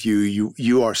to interview.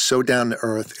 You are so down to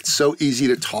earth. It's so easy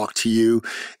to talk to you,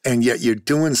 and yet you're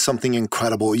doing something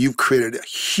incredible. You've created a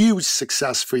huge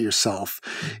success for yourself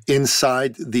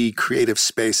inside the creative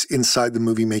space, inside the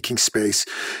movie making space.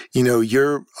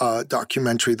 Your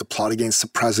documentary, The Plot Against the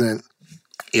President,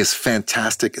 is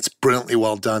fantastic. It's brilliantly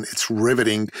well done. It's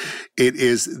riveting. It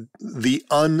is the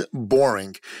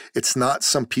unboring. It's not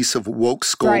some piece of woke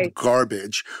scold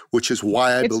garbage, which is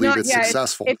why I believe it's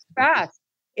successful. It's fast.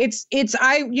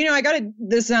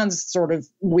 This sounds sort of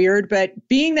weird, but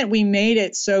being that we made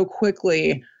it so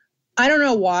quickly, I don't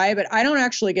know why, but I don't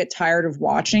actually get tired of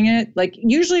watching it. Like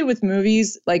usually with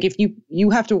movies, like if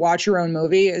you have to watch your own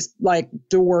movie, is like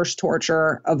the worst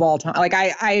torture of all time. Like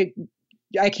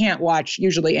I can't watch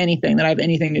usually anything that I have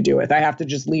anything to do with. I have to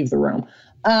just leave the room.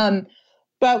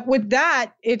 But with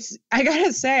that, I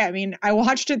gotta say, I mean, I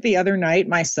watched it the other night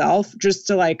myself just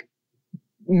to like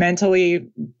mentally,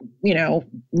 I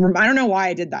don't know why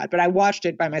I did that, but I watched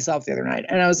it by myself the other night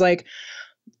and I was like,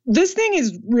 this thing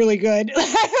is really good.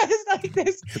 I was like,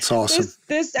 it's awesome.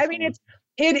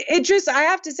 It just, I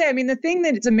have to say, I mean, the thing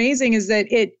that it's amazing is that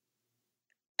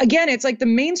it's like the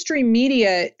mainstream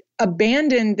media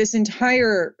abandoned this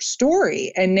entire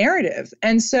story and narrative.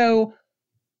 And so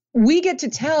we get to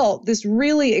tell this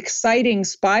really exciting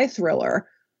spy thriller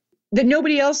that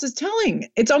nobody else is telling.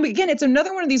 It's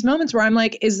another one of these moments where I'm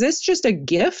like, is this just a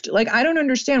gift? Like, I don't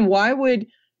understand. Why would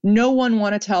no one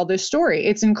want to tell this story?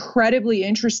 It's incredibly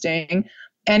interesting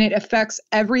and it affects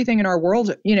everything in our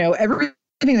world. Everything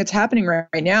that's happening right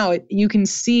now, you can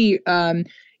see,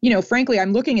 frankly,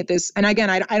 I'm looking at this and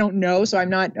again, I don't know. So I'm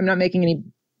not making any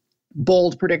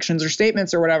bold predictions or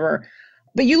statements or whatever.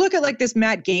 But you look at like this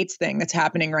Matt Gaetz thing that's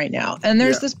happening right now. And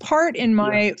there's this part in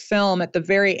my film at the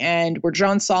very end where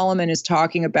John Solomon is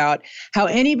talking about how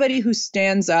anybody who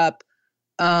stands up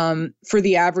for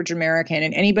the average American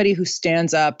and anybody who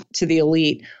stands up to the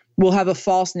elite will have a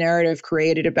false narrative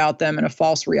created about them and a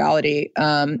false reality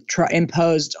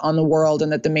imposed on the world,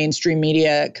 and that the mainstream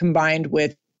media combined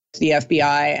with the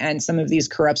FBI and some of these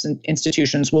corrupt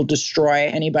institutions will destroy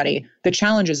anybody that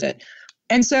challenges it.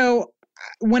 And so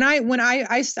when I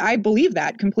believe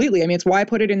that completely. I mean, it's why I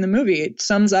put it in the movie. It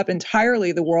sums up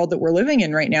entirely the world that we're living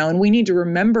in right now. And we need to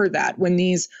remember that when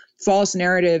these false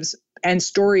narratives and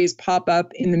stories pop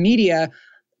up in the media,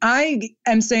 I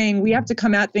am saying we have to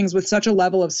come at things with such a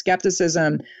level of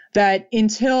skepticism that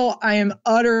until I am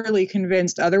utterly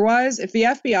convinced otherwise, if the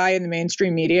FBI and the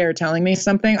mainstream media are telling me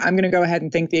something, I'm going to go ahead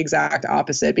and think the exact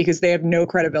opposite because they have no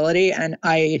credibility. And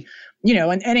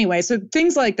and anyway, so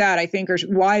things like that, I think, are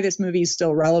why this movie is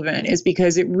still relevant, is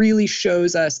because it really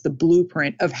shows us the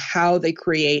blueprint of how they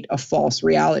create a false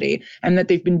reality, and that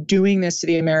they've been doing this to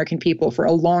the American people for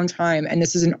a long time. And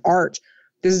this is an art.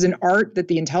 This is an art that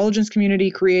the intelligence community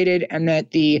created, and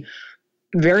that the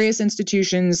various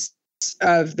institutions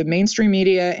of the mainstream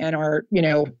media and our,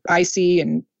 IC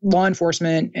and law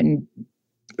enforcement and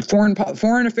foreign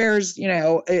affairs,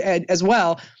 as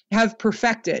well, have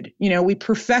perfected. We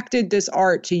perfected this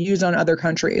art to use on other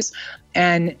countries,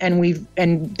 and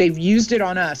they've used it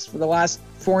on us for the last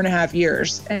 4.5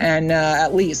 years, and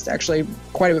at least actually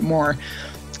quite a bit more.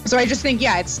 So I just think,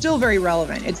 it's still very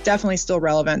relevant. It's definitely still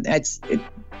relevant. It's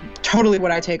totally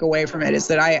what I take away from it, is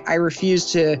that I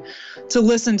refuse to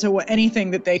listen to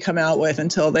anything that they come out with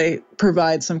until they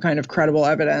provide some kind of credible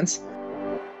evidence.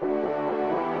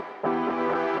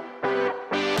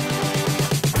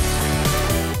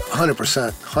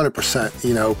 100%.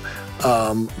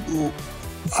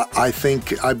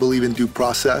 I believe in due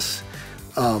process.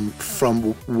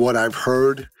 From what I've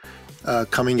heard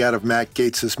coming out of Matt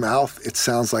Gaetz's mouth, it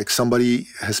sounds like somebody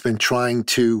has been trying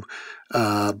to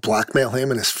blackmail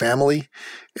him and his family,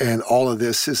 and all of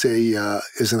this is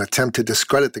an attempt to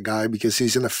discredit the guy because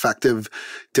he's an effective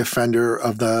defender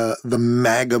of the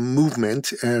MAGA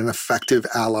movement and an effective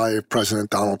ally of President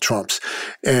Donald Trump's.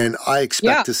 And I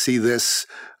expect to see this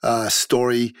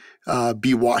story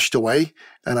be washed away,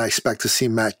 and I expect to see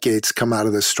Matt Gaetz come out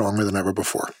of this stronger than ever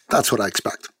before. That's what I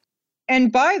expect.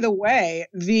 And by the way,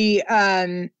 the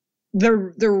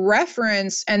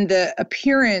reference and the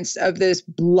appearance of this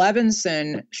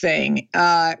Levinson thing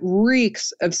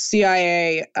reeks of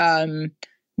CIA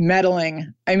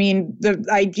meddling. I mean, the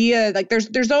idea, like,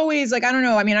 there's always, like, I don't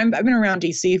know. I mean, I've been around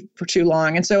DC for too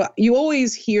long, and so you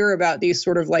always hear about these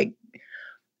sort of like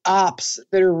ops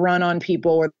that are run on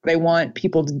people where they want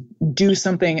people to do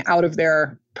something out of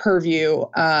their purview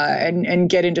and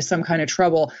get into some kind of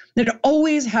trouble. It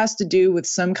always has to do with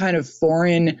some kind of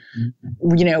foreign,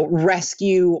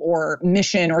 rescue or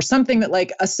mission or something that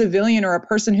like a civilian or a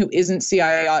person who isn't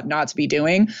CIA ought not to be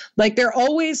doing. Like there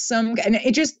always and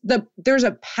it just, there's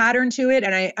a pattern to it.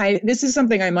 And I this is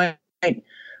something I might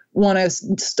want to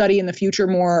study in the future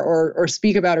more or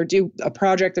speak about or do a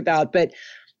project about, but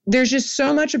there's just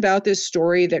so much about this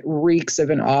story that reeks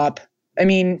of an op. I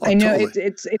mean, I know totally.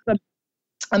 It's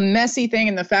a messy thing,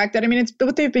 and the fact that, I mean, it's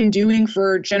what they've been doing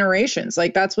for generations.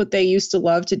 Like that's what they used to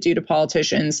love to do to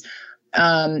politicians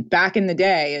back in the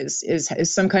day is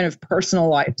some kind of personal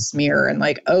life smear, and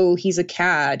like, oh, he's a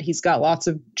cad, he's got lots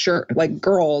of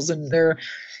girls, and they're,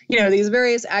 these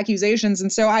various accusations.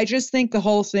 And so I just think the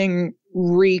whole thing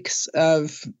reeks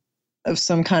of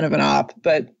some kind of an op,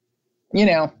 but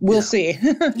we'll see.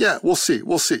 Yeah, we'll see.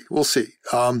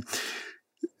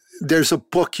 There's a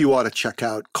book you ought to check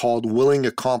out called Willing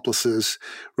Accomplices,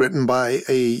 written by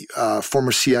a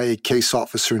former CIA case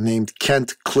officer named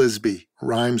Kent Clisby,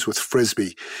 rhymes with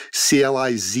Frisbee,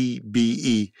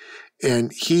 Clizbe.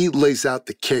 And he lays out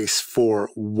the case for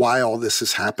why all this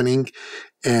is happening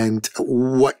and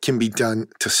what can be done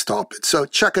to stop it. So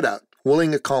check it out.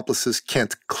 Willing Accomplices,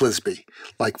 Kent Clisby,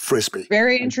 like Frisbee.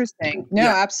 Very interesting. No,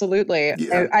 absolutely.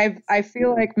 Yeah. I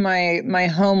feel like my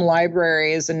home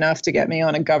library is enough to get me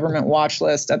on a government watch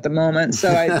list at the moment, so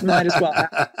I might as well.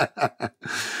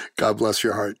 God bless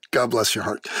your heart. God bless your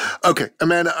heart. Okay,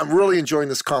 Amanda, I'm really enjoying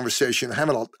this conversation. I'm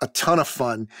having a ton of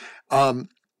fun.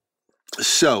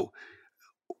 So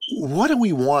what do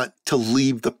we want to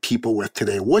leave the people with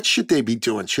today? What should they be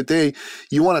doing?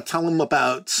 You want to tell them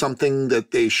about something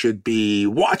that they should be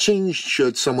watching?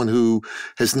 Should someone who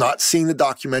has not seen the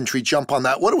documentary jump on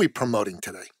that? What are we promoting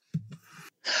today?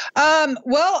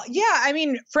 Well, yeah, I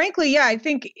mean, frankly, I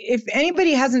think if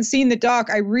anybody hasn't seen the doc,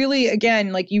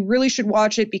 you really should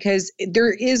watch it, because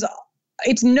there is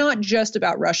it's not just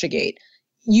about Russiagate.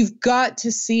 You've got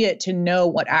to see it to know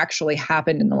what actually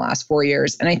happened in the last 4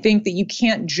 years. And I think that you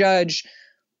can't judge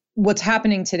what's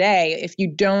happening today if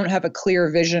you don't have a clear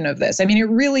vision of this. I mean, it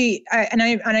really,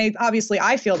 I obviously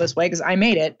I feel this way because I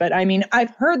made it, but I mean, I've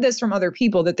heard this from other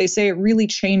people that they say it really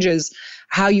changes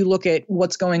how you look at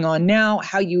what's going on now,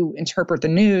 how you interpret the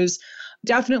news.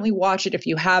 Definitely watch it if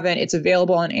you haven't. It's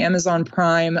available on Amazon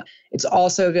Prime. It's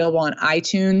also available on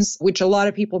iTunes, which a lot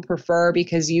of people prefer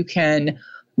because you can,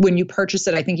 when you purchase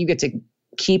it, I think you get to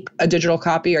keep a digital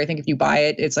copy, or I think if you buy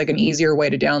it, it's like an easier way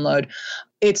to download.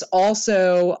 It's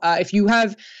also, if you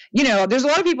have, there's a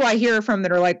lot of people I hear from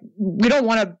that are like, we don't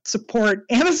want to support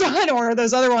Amazon or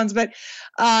those other ones. But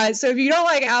so if you don't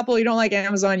like Apple, you don't like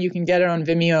Amazon, you can get it on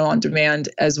Vimeo on demand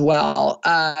as well.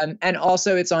 And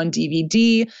also it's on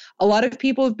DVD. A lot of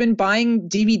people have been buying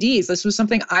DVDs. This was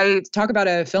something I talk about,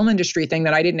 a film industry thing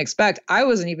that I didn't expect. I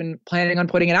wasn't even planning on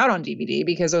putting it out on DVD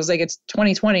because I was like, it's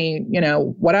 2020,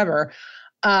 whatever.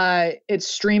 It's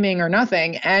streaming or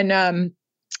nothing.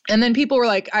 And then people were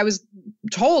like, I was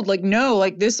told like, no,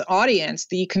 like this audience,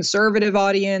 the conservative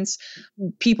audience,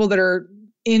 people that are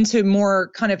into more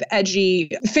kind of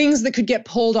edgy things that could get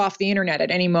pulled off the internet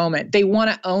at any moment. They want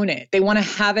to own it. They want to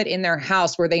have it in their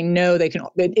house where they know they can,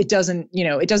 it doesn't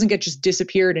get just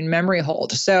disappeared in memory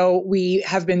hold. So we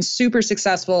have been super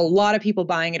successful. A lot of people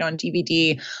buying it on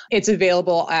DVD. It's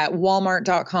available at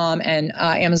Walmart.com and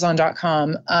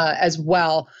Amazon.com as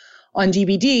well on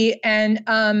DVD.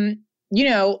 And,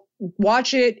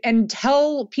 watch it and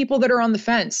tell people that are on the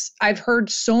fence. I've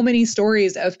heard so many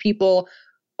stories of people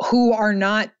who are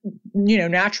not,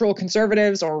 natural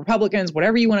conservatives or Republicans,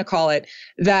 whatever you want to call it,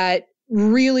 that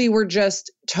really were just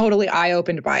totally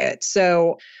eye-opened by it.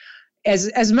 So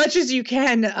as much as you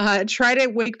can, try to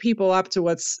wake people up to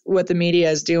what the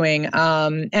media is doing.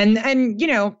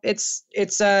 It's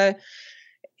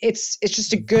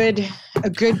just a good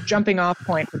jumping off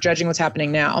point for judging what's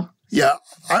happening now. Yeah,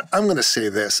 I'm going to say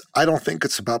this. I don't think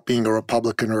it's about being a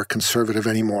Republican or a conservative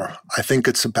anymore. I think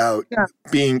it's about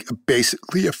being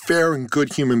basically a fair and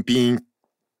good human being,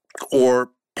 or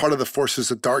part of the forces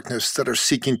of darkness that are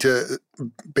seeking to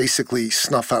basically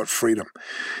snuff out freedom.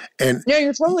 And yeah,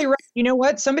 you're totally right. You know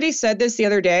what? Somebody said this the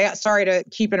other day. Sorry to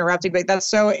keep interrupting, but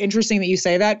that's so interesting that you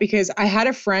say that, because I had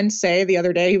a friend say the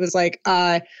other day, he was like,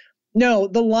 no,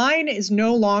 the line is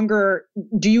no longer,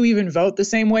 do you even vote the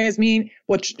same way as me?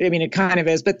 Which, I mean, it kind of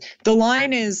is, but the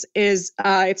line is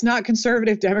it's not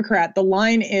conservative Democrat. The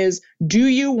line is, do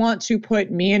you want to put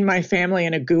me and my family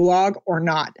in a gulag or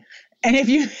not? And if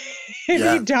you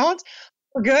don't,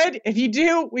 we're good. If you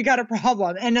do, we got a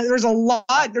problem. And there's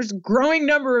a growing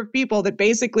number of people that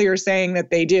basically are saying that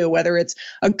they do, whether it's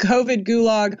a COVID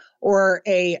gulag or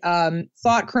a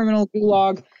thought criminal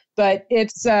gulag. But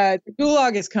it's the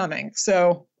gulag is coming.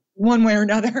 So one way or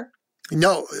another.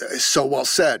 No, so well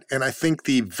said. And I think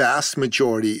the vast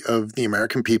majority of the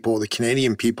American people, the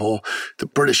Canadian people, the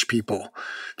British people,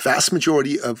 vast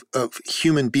majority of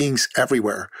human beings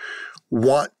everywhere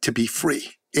want to be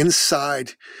free.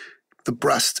 Inside the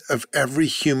breast of every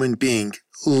human being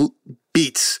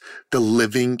beats the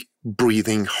living,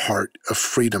 breathing heart of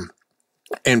freedom.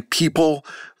 And people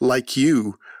like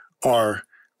you are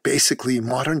basically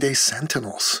modern day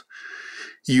sentinels.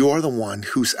 You're the one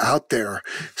who's out there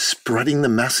spreading the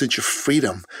message of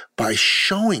freedom by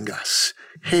showing us,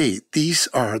 hey, these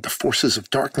are the forces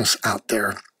of darkness out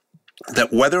there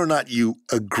that, whether or not you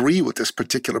agree with this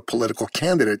particular political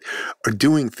candidate, are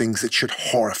doing things that should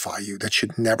horrify you, that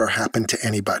should never happen to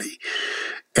anybody.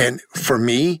 And for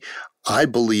me, I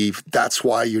believe that's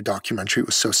why your documentary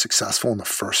was so successful in the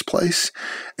first place.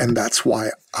 And that's why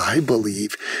I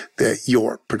believe that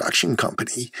your production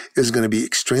company is going to be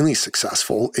extremely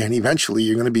successful. And eventually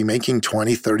you're going to be making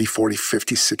 20, 30, 40,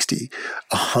 50, 60,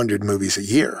 100 movies a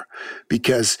year,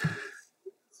 because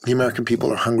the American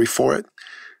people are hungry for it.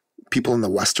 People in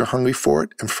the West are hungry for it.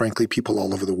 And frankly, people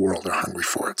all over the world are hungry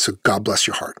for it. So God bless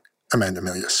your heart. Amanda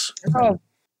Milius. Oh.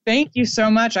 Thank you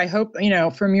so much. I hope,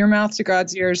 from your mouth to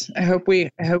God's ears, I hope we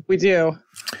do.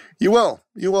 You will.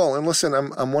 And listen,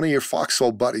 I'm one of your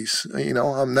foxhole buddies.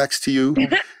 I'm next to you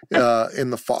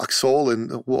in the foxhole,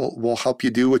 and we'll help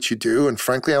you do what you do. And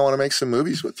frankly, I want to make some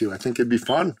movies with you. I think it'd be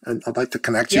fun. And I'd like to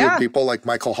connect you with people like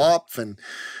Michael Hopf and,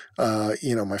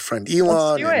 my friend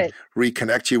Elon, and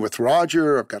reconnect you with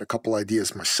Roger. I've got a couple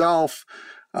ideas myself.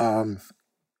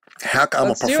 Heck,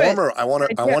 I'm a performer. I want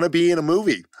to be in a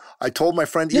movie. I told my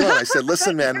friend Elon, I said,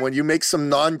 listen, man, when you make some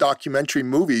non-documentary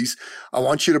movies, I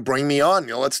want you to bring me on.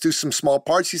 Let's do some small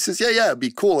parts. He says, yeah, it'd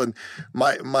be cool. And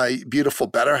my beautiful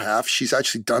better half, she's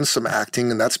actually done some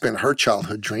acting, and that's been her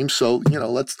childhood dream. So,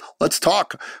 let's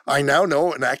talk. I now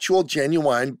know an actual,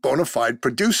 genuine, bona fide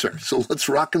producer. So let's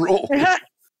rock and roll.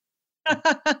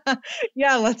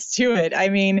 Yeah, let's do it. I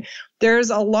mean, there's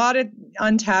a lot of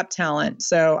untapped talent.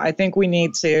 So I think we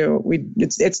need to,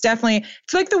 it's definitely,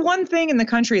 it's like the one thing in the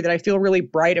country that I feel really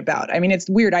bright about. I mean, it's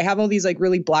weird. I have all these like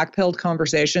really black-pilled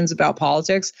conversations about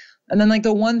politics. And then like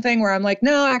the one thing where I'm like,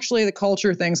 no, actually the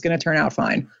culture thing's going to turn out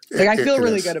fine. Like I feel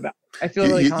really good about it. I feel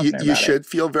really confident about it. You should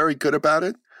feel very good about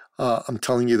it. I'm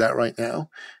telling you that right now.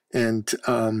 And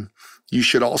you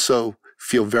should also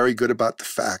feel very good about the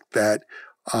fact that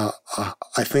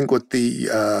I think what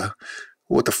the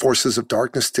forces of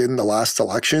darkness did in the last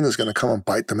election is going to come and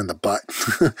bite them in the butt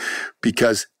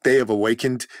because they have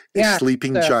awakened a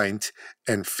sleeping giant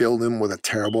and filled him with a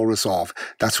terrible resolve.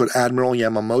 That's what Admiral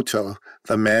Yamamoto,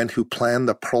 the man who planned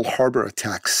the Pearl Harbor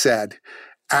attack, said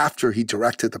after he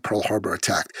directed the Pearl Harbor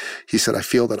attack. He said, I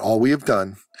feel that all we have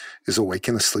done is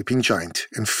awaken a sleeping giant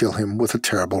and fill him with a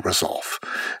terrible resolve.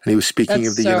 And he was speaking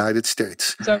of the United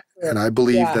States. And I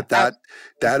believe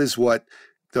that is what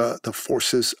the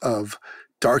forces of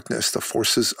darkness, the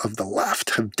forces of the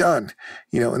left have done.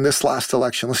 In this last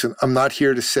election, listen, I'm not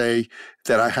here to say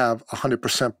that I have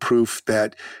 100% proof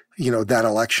that, that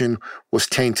election was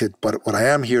tainted. But what I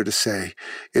am here to say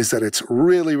is that it's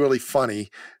really, really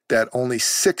funny that only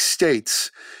 6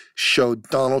 states showed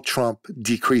Donald Trump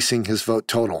decreasing his vote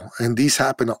total. And these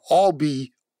happen to all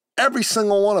be, every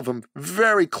single one of them,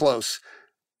 very close,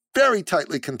 very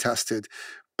tightly contested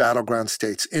battleground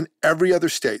states. In every other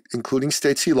state, including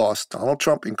states he lost, Donald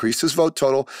Trump increased his vote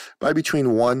total by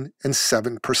between 1 and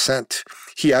 7%.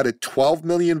 He added 12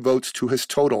 million votes to his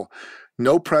total.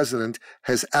 No president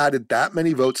has added that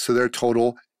many votes to their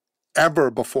total ever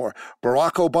before.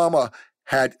 Barack Obama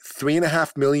had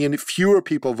 3.5 million fewer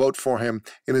people vote for him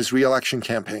in his re-election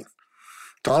campaign.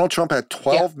 Donald Trump had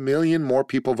 12 million more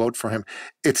people vote for him.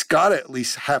 It's got to at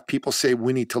least have people say,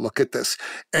 we need to look at this.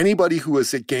 Anybody who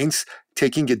is against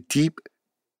taking a deep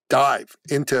dive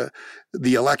into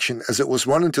the election as it was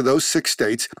run into those 6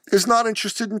 states is not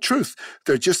interested in truth.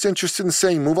 They're just interested in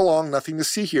saying, move along, nothing to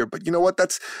see here. But you know what?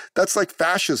 That's like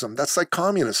fascism. That's like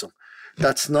communism.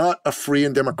 That's not a free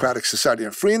and democratic society. In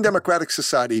a free and democratic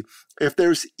society, if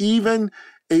there's even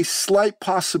a slight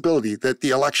possibility that the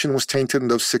election was tainted in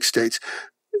those 6 states,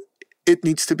 it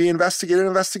needs to be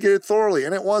investigated thoroughly,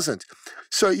 and it wasn't.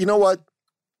 So you know what?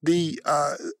 The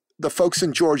folks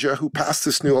in Georgia who passed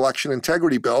this new election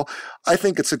integrity bill, I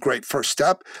think it's a great first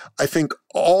step. I think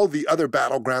all the other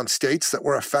battleground states that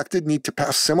were affected need to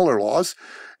pass similar laws.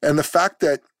 And the fact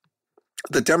that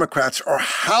the Democrats are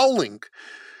howling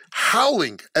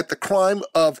at the crime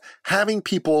of having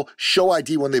people show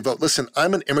ID when they vote. Listen,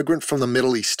 I'm an immigrant from the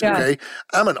Middle East, okay?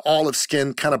 I'm an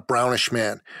olive-skinned, kind of brownish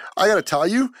man. I got to tell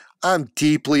you, I'm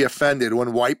deeply offended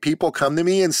when white people come to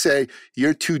me and say,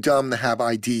 you're too dumb to have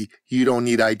ID. You don't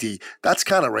need ID. That's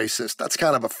kind of racist. That's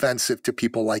kind of offensive to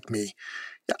people like me.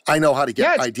 I know how to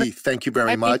get ID. Thank you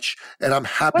very much. And I'm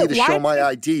happy to show my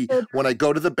ID when I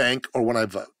go to the bank or when I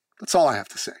vote. That's all I have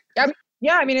to say.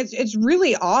 Yeah, I mean, it's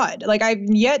really odd. Like, I've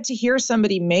yet to hear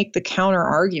somebody make the counter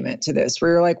argument to this,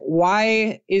 where you're like,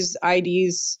 why is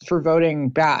IDs for voting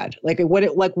bad? Like, what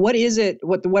is it?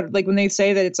 What like when they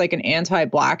say that it's like an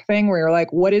anti-black thing, where you're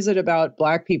like, what is it about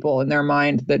black people in their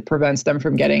mind that prevents them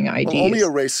from getting IDs? Well, only a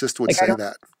racist would say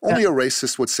that. Only a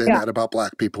racist would say that about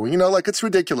black people. Like, it's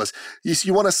ridiculous.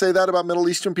 You want to say that about Middle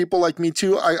Eastern people like me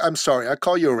too? I'm sorry. I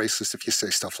call you a racist if you say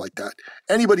stuff like that.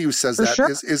 Anybody who says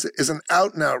is an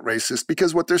out and out racist,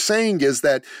 because what they're saying is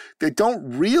that they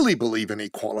don't really believe in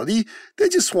equality. They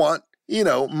just want,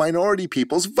 minority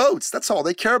people's votes. That's all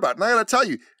they care about. And I got to tell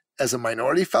you, as a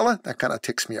minority fella, that kind of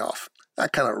ticks me off.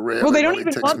 That kind of really, well, they don't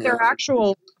really even want their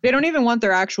actual. They don't even want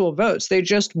their actual votes. They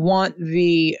just want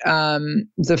the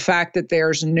fact that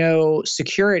there's no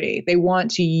security. They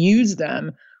want to use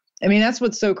them. I mean, that's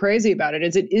what's so crazy about it,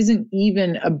 is it isn't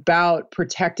even about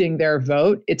protecting their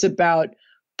vote. It's about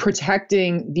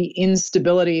protecting the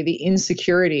instability, the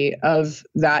insecurity of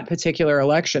that particular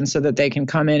election, so that they can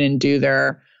come in and do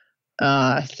their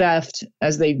theft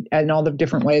in all the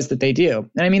different ways that they do.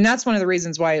 And I mean, that's one of the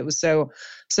reasons why it was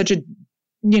such a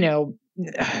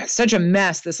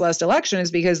mess this last election, is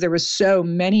because there was so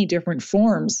many different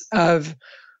forms of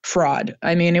fraud.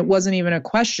 I mean, it wasn't even a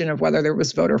question of whether there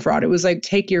was voter fraud. It was like,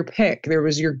 take your pick. There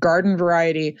was your garden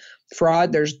variety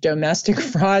fraud. There's domestic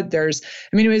fraud.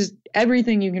 It was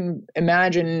everything you can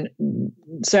imagine.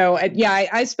 So yeah,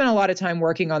 I spent a lot of time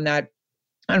working on that.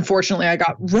 Unfortunately, I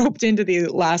got roped into the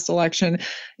last election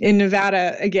in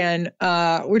Nevada again,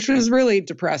 which was really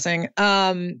depressing.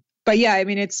 But yeah, I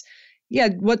mean,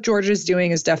 what Georgia's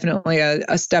doing is definitely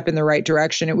a step in the right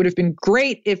direction. It would have been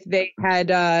great if they had,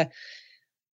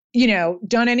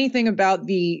 done anything about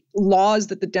the laws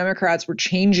that the Democrats were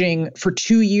changing for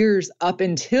 2 years up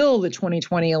until the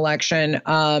 2020 election,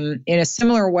 in a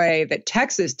similar way that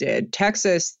Texas did.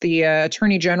 Texas, the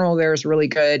attorney general there is really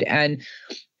good, and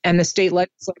the state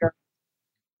legislator.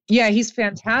 Yeah, he's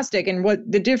fantastic. And what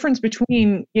the difference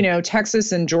between,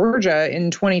 Texas and Georgia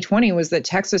in 2020 was that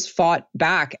Texas fought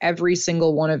back every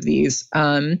single one of these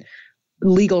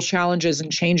legal challenges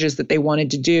and changes that they wanted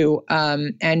to do.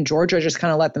 And Georgia just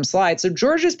kind of let them slide. So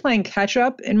Georgia's playing catch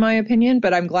up, in my opinion,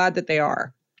 but I'm glad that they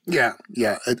are. Yeah,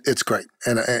 it's great.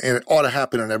 And it ought to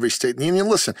happen in every state in the union.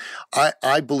 Listen,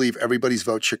 I believe everybody's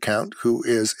vote should count who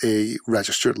is a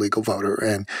registered legal voter.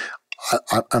 And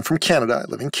I'm from Canada. I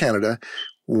live in Canada.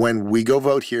 When we go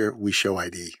vote here, we show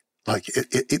ID. Like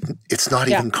it's not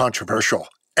even controversial.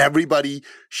 Everybody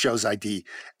shows ID.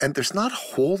 And there's not a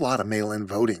whole lot of mail-in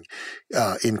voting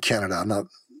in Canada. I'm not,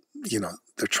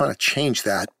 they're trying to change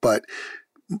that, but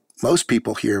most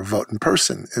people here vote in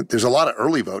person. There's a lot of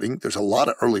early voting. There's a lot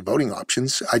of early voting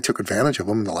options. I took advantage of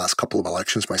them in the last couple of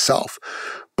elections myself.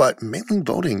 But mail-in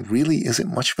voting really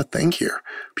isn't much of a thing here.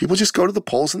 People just go to the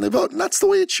polls and they vote, and that's the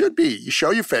way it should be. You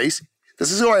show your face.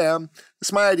 This is who I am. This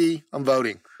is my ID. I'm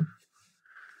voting.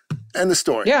 End the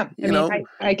story. Yeah.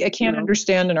 I can't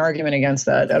understand an argument against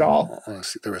that at all.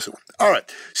 Honestly, there isn't one. All right.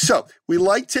 So we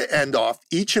like to end off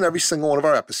each and every single one of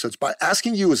our episodes by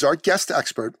asking you as our guest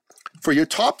expert for your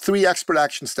top 3 expert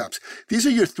action steps. These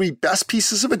are your 3 best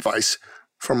pieces of advice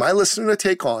for my listener to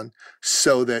take on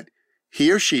so that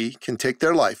he or she can take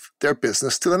their life, their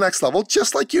business to the next level,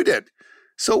 just like you did.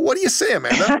 So what do you say,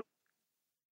 Amanda?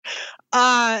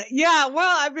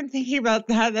 Well, I've been thinking about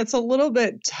that. That's a little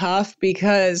bit tough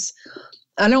because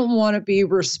I don't want to be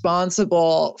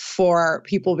responsible for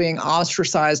people being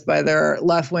ostracized by their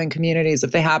left-wing communities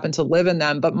if they happen to live in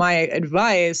them. But my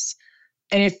advice,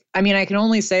 and I can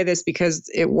only say this because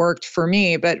it worked for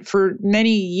me, but for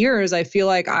many years, I feel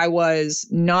like I was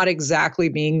not exactly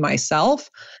being myself.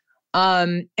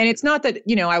 And it's not that,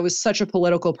 I was such a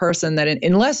political person that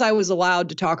unless I was allowed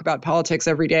to talk about politics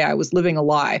every day, I was living a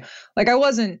lie. Like I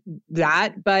wasn't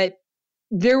that, but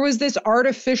there was this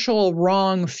artificial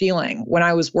wrong feeling when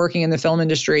I was working in the film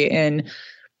industry in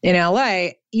LA,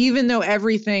 even though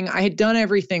I had done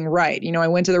everything right. I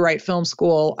went to the right film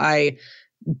school. I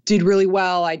did really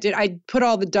well. I put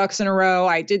all the ducks in a row.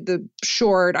 I did the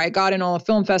short. I got in all the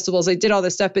film festivals. I did all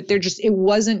this stuff, but it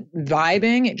wasn't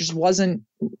vibing. It just wasn't.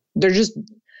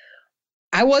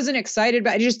 I wasn't excited,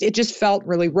 but it just felt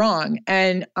really wrong.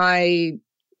 And I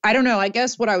don't know, I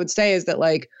guess what I would say is that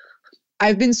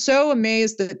I've been so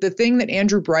amazed that the thing that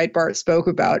Andrew Breitbart spoke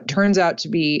about turns out to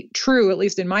be true, at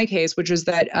least in my case, which is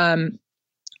that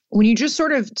when you just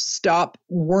sort of stop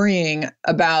worrying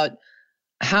about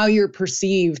how you're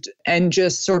perceived and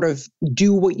just sort of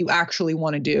do what you actually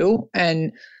want to do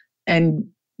and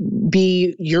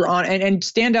be your own and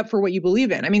stand up for what you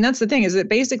believe in. I mean, that's the thing is that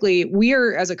basically we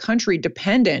are as a country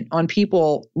dependent on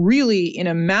people really in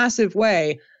a massive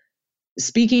way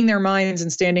speaking their minds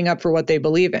and standing up for what they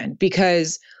believe in,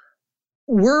 because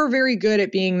we're very good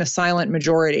at being the silent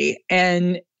majority.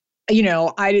 And, a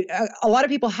lot of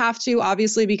people have to,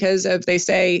 obviously, because if they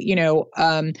say,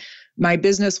 my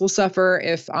business will suffer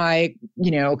if I,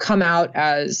 come out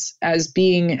as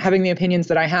having the opinions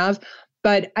that I have.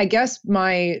 But I guess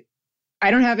I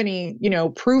don't have any,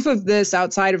 proof of this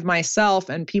outside of myself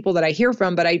and people that I hear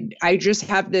from, but I just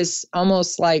have this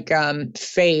almost like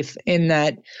faith in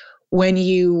that when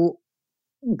you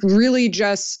really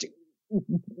just,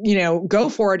 go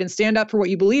for it and stand up for what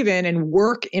you believe in and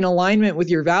work in alignment with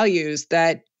your values,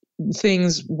 that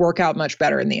things work out much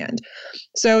better in the end.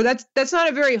 So that's not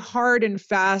a very hard and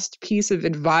fast piece of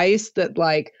advice that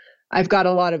I've got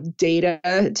a lot of data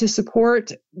to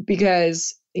support,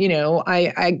 because,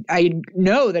 I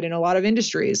know that in a lot of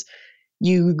industries,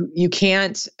 you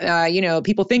can't,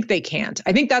 people think they can't.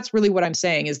 I think that's really what I'm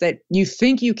saying is that you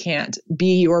think you can't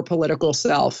be your political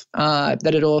self,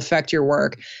 that it'll affect your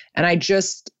work. And I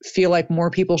just feel like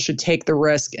more people should take the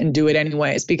risk and do it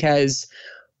anyways, because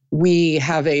we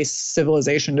have a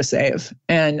civilization to save.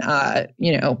 And,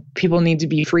 people need to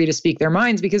be free to speak their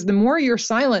minds, because the more you're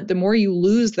silent, the more you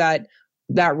lose that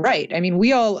that right. I mean,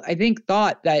 we all, I think,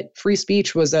 thought that free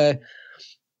speech was a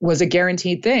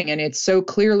guaranteed thing, and it's so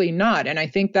clearly not. And I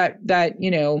think that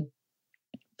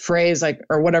phrase, like,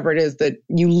 or whatever it is, that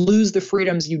you lose the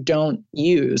freedoms you don't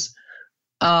use.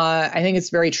 I think it's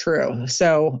very true.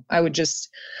 So I would just,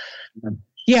 I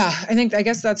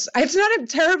guess it's not a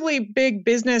terribly big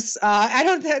business. It's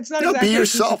not exactly be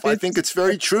yourself. I think it's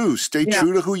very true. Stay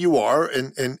true to who you are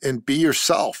and be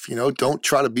yourself. Don't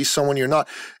try to be someone you're not.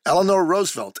 Eleanor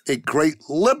Roosevelt, a great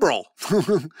liberal,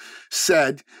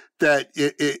 said that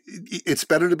it's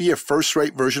better to be a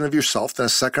first-rate version of yourself than a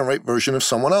second-rate version of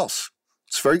someone else.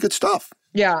 It's very good stuff.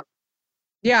 Yeah.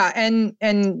 Yeah. And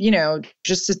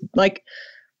just like,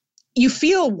 you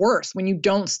feel worse when you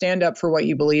don't stand up for what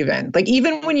you believe in. Like,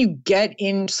 even when you get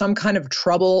in some kind of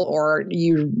trouble or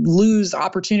you lose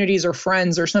opportunities or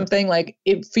friends or something, like,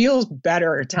 it feels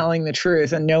better telling the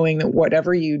truth and knowing that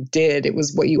whatever you did, it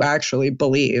was what you actually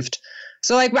believed.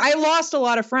 So, like, I lost a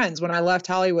lot of friends when I left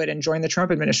Hollywood and joined the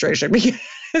Trump administration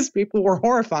because people were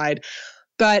horrified.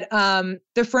 But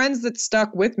the friends that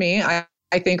stuck with me,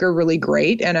 I think are really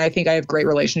great. And I think I have great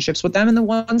relationships with them. And the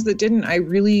ones that didn't, I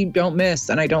really don't miss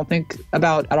and I don't think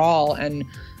about at all. And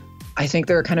I think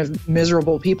they're kind of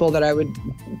miserable people that I would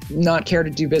not care to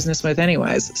do business with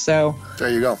anyways. So there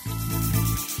you go.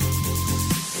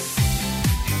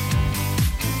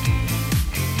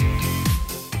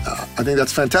 I think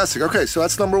that's fantastic. Okay, so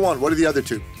that's number one. What are the other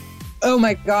two? Oh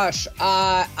my gosh.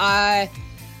 I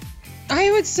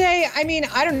would say, I mean,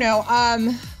 I don't know.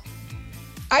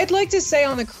 I'd like to say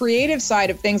on the creative side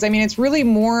of things, I mean, it's really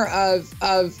more of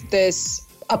this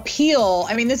appeal.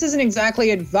 I mean, this isn't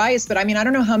exactly advice, but I mean, I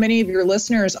don't know how many of your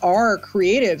listeners are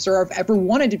creatives or have ever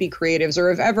wanted to be creatives or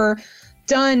have ever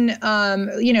done,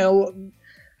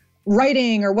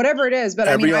 writing or whatever it is. But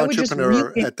every I would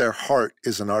entrepreneur at their heart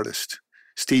is an artist.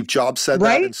 Steve Jobs said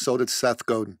that, and so did Seth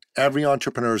Godin. Every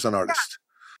entrepreneur is an artist.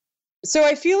 So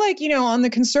I feel like, on the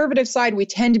conservative side, we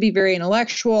tend to be very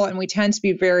intellectual and we tend to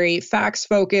be very facts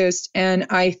focused. And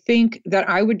I think that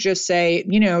I would just say,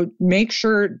 make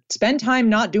sure, spend time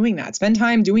not doing that. Spend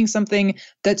time doing something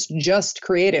that's just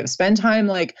creative. Spend time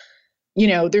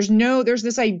there's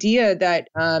this idea that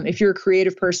if you're a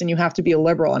creative person, you have to be a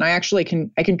liberal. And I actually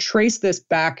can trace this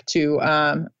back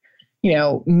to,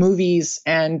 movies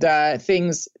and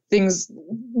things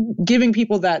giving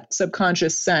people that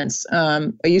subconscious sense.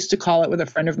 I used to call it, with a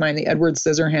friend of mine, the Edward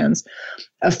Scissorhands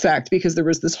effect, because there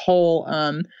was this whole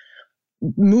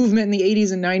movement in the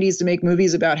 80s and 90s to make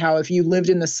movies about how if you lived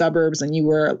in the suburbs and you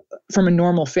were from a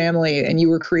normal family and you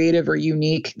were creative or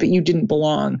unique, that you didn't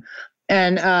belong.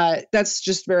 And that's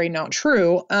just very not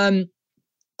true.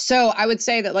 So I would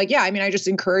say that, I just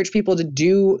encourage people to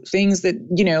do things that,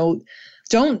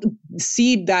 don't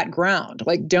cede that ground.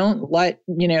 Like, don't let,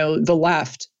 the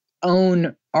left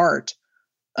own art.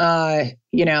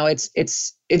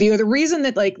 It's the reason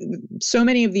that so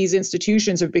many of these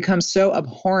institutions have become so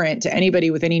abhorrent to anybody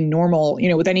with any normal,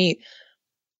 with any,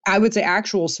 I would say,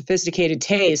 actual sophisticated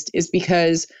taste, is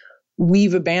because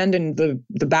we've abandoned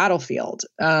the battlefield.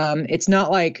 It's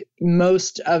not like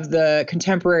most of the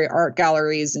contemporary art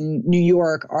galleries in New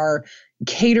York are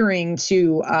catering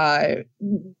to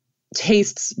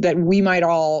tastes that we might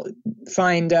all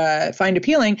find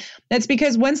appealing. That's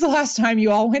because when's the last time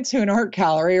you all went to an art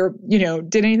gallery or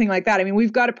did anything like that? I mean,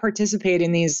 we've got to participate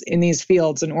in these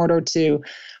fields in order to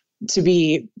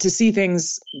see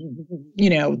things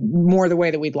more the way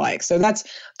that we'd like. So that's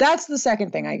the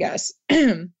second thing, I guess.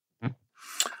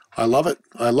 I love it.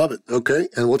 Okay,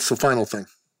 and what's the final thing?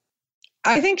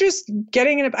 I think just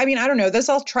getting in. I don't know.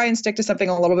 I'll try and stick to something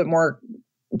a little bit more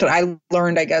that I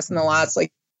learned, I guess, in the last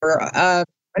and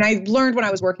I learned when I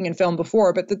was working in film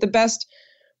before, but that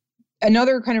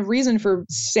another kind of reason for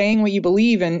saying what you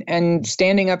believe and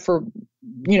standing up for,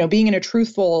 being in a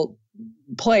truthful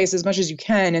place as much as you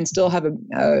can and still have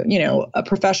a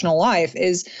professional life,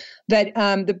 is that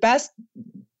the best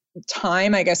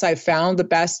time, I guess, I've found the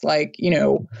best,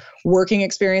 working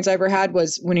experience I ever had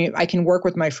was when I can work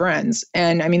with my friends.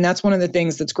 And I mean, that's one of the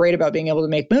things that's great about being able to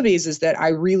make movies, is that I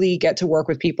really get to work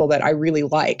with people that I really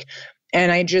like.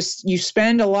 And you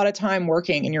spend a lot of time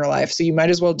working in your life, so you might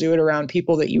as well do it around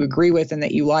people that you agree with and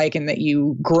that you like and that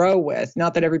you grow with.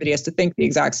 Not that everybody has to think the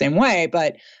exact same way,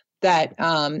 but that,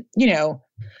 that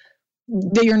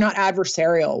you're not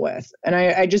adversarial with. And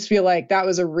I just feel like that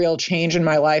was a real change in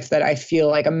my life that I feel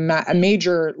like a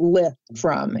major lift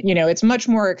from. It's much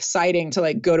more exciting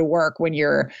to go to work when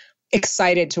you're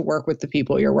excited to work with the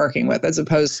people you're working with, as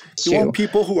opposed to, you want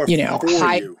people who are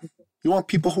for you. You want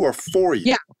people who are for you.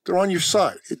 Yeah. They're on your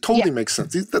side. It totally makes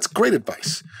sense. That's great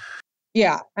advice.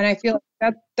 Yeah. And I feel like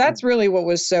That's really what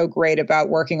was so great about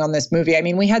working on this movie. I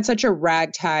mean, we had such a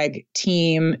ragtag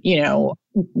team,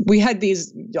 we had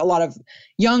a lot of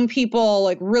young people,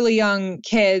 like really young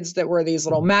kids that were these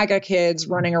little MAGA kids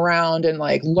running around and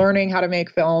like learning how to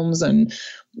make films, and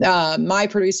my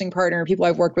producing partner, people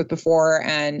I've worked with before.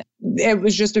 And it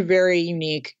was just a very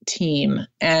unique team,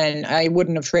 and I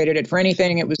wouldn't have traded it for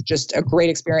anything. It was just a great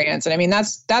experience. And I mean,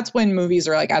 that's when movies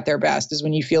are like at their best, is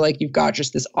when you feel like you've got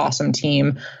just this awesome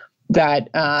team that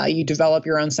you develop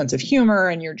your own sense of humor,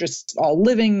 and you're just all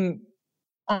living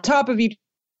on top of each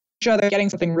other, getting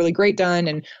something really great done,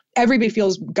 and everybody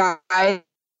feels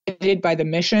guided by the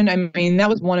mission. I mean, that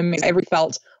was one of my, everybody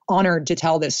felt honored to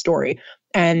tell this story.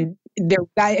 And you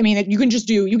can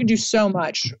do so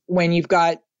much when you've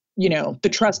got, the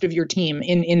trust of your team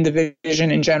in the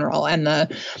vision in general, and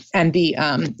the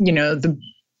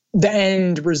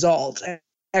end result.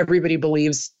 Everybody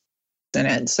believes in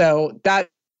it. So that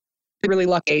really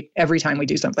lucky every time we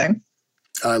do something.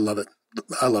 I love it.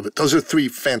 Those are 3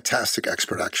 fantastic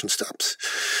expert action steps.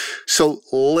 So,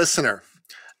 listener,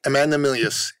 Amanda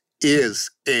Milius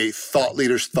is a thought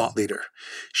leader's thought leader.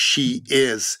 She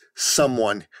is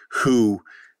someone who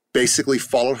basically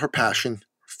followed her passion,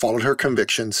 followed her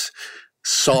convictions,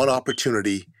 saw an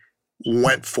opportunity,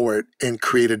 went for it, and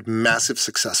created massive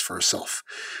success for herself.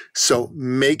 So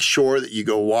make sure that you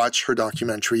go watch her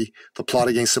documentary, The Plot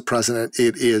Against the President.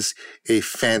 It is a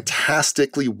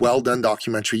fantastically well done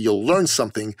documentary. You'll learn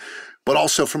something, but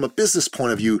also from a business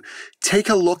point of view, take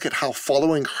a look at how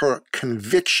following her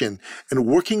conviction and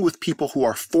working with people who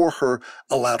are for her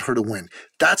allowed her to win.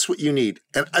 That's what you need.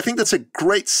 And I think that's a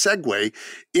great segue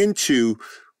into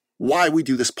why we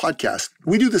do this podcast.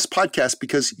 We do this podcast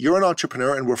because you're an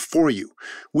entrepreneur and we're for you.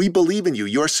 We believe in you.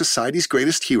 You're society's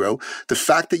greatest hero. The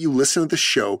fact that you listen to the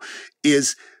show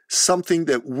is something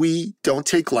that we don't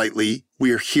take lightly.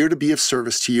 We are here to be of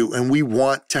service to you, and we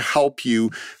want to help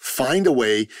you find a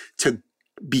way to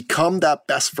become that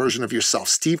best version of yourself.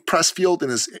 Steve Pressfield, in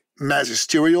his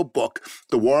magisterial book,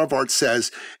 The War of Art,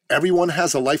 says everyone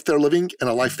has a life they're living and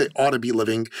a life they ought to be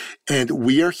living. And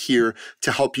we are here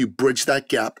to help you bridge that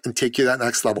gap and take you to that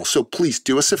next level. So please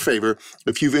do us a favor.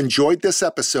 If you've enjoyed this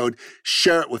episode,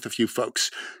 share it with a few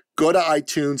folks. Go to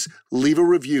iTunes, leave a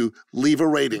review, leave a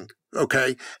rating.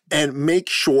 Okay. And make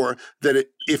sure that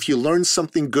if you learn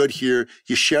something good here,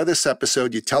 you share this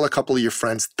episode, you tell a couple of your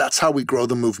friends. That's how we grow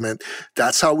the movement.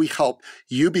 That's how we help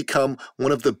you become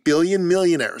one of the billion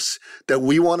millionaires that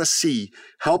we want to see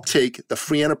help take the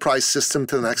free enterprise system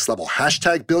to the next level.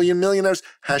 Hashtag billion millionaires,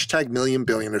 hashtag million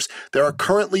billionaires. There are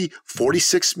currently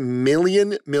 46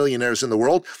 million millionaires in the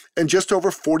world and just over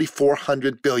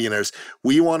 4,400 billionaires.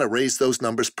 We want to raise those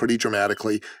numbers pretty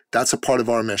dramatically. That's a part of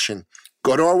our mission.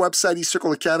 Go to our website,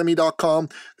 eCircleAcademy.com.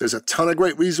 There's a ton of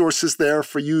great resources there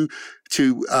for you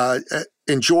to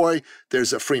enjoy.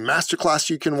 There's a free masterclass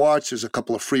you can watch. There's a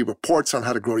couple of free reports on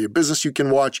how to grow your business you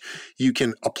can watch. You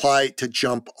can apply to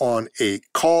jump on a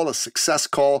success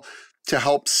call, to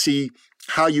help see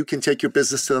how you can take your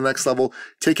business to the next level.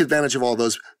 Take advantage of all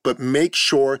those, but make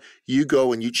sure you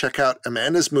go and you check out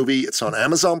Amanda's movie. It's on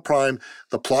Amazon Prime,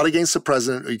 The Plot Against the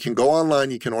President. Or you can go online,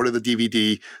 you can order the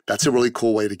DVD. That's a really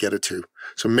cool way to get it too.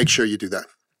 So make sure you do that.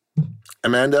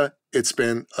 Amanda, it's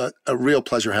been a real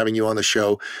pleasure having you on the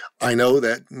show. I know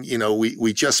that,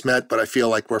 we just met, but I feel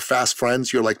like we're fast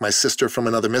friends. You're like my sister from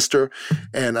another mister,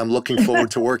 and I'm looking forward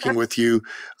to working with you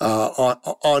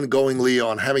ongoingly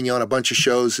on having you on a bunch of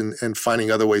shows and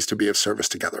finding other ways to be of service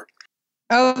together.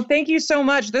 Oh, thank you so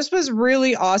much. This was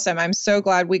really awesome. I'm so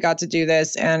glad we got to do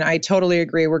this, and I totally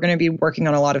agree. We're going to be working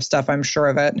on a lot of stuff, I'm sure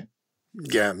of it.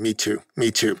 Yeah, me too.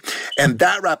 And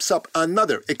that wraps up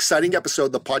another exciting episode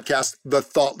of the podcast, The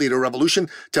Thought Leader Revolution.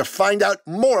 To find out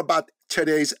more about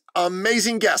today's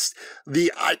amazing guest,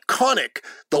 the iconic,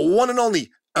 the one and only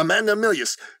Amanda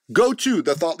Milius, go to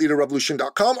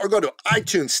thethoughtleaderrevolution.com or go to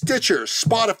iTunes, Stitcher,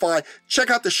 Spotify. Check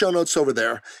out the show notes over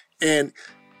there. And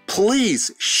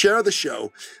please share the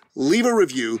show, leave a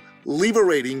review, leave a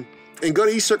rating, and go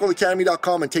to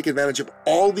eCircleAcademy.com and take advantage of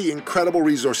all the incredible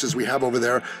resources we have over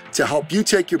there to help you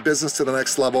take your business to the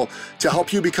next level, to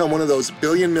help you become one of those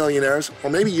billion millionaires, or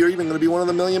maybe you're even going to be one of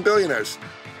the million billionaires.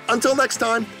 Until next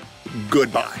time,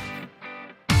 goodbye.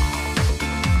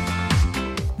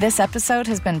 This episode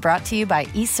has been brought to you by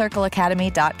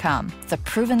eCircleAcademy.com, the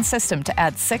proven system to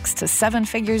add 6 to 7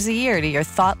 figures a year to your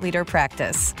thought leader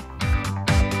practice.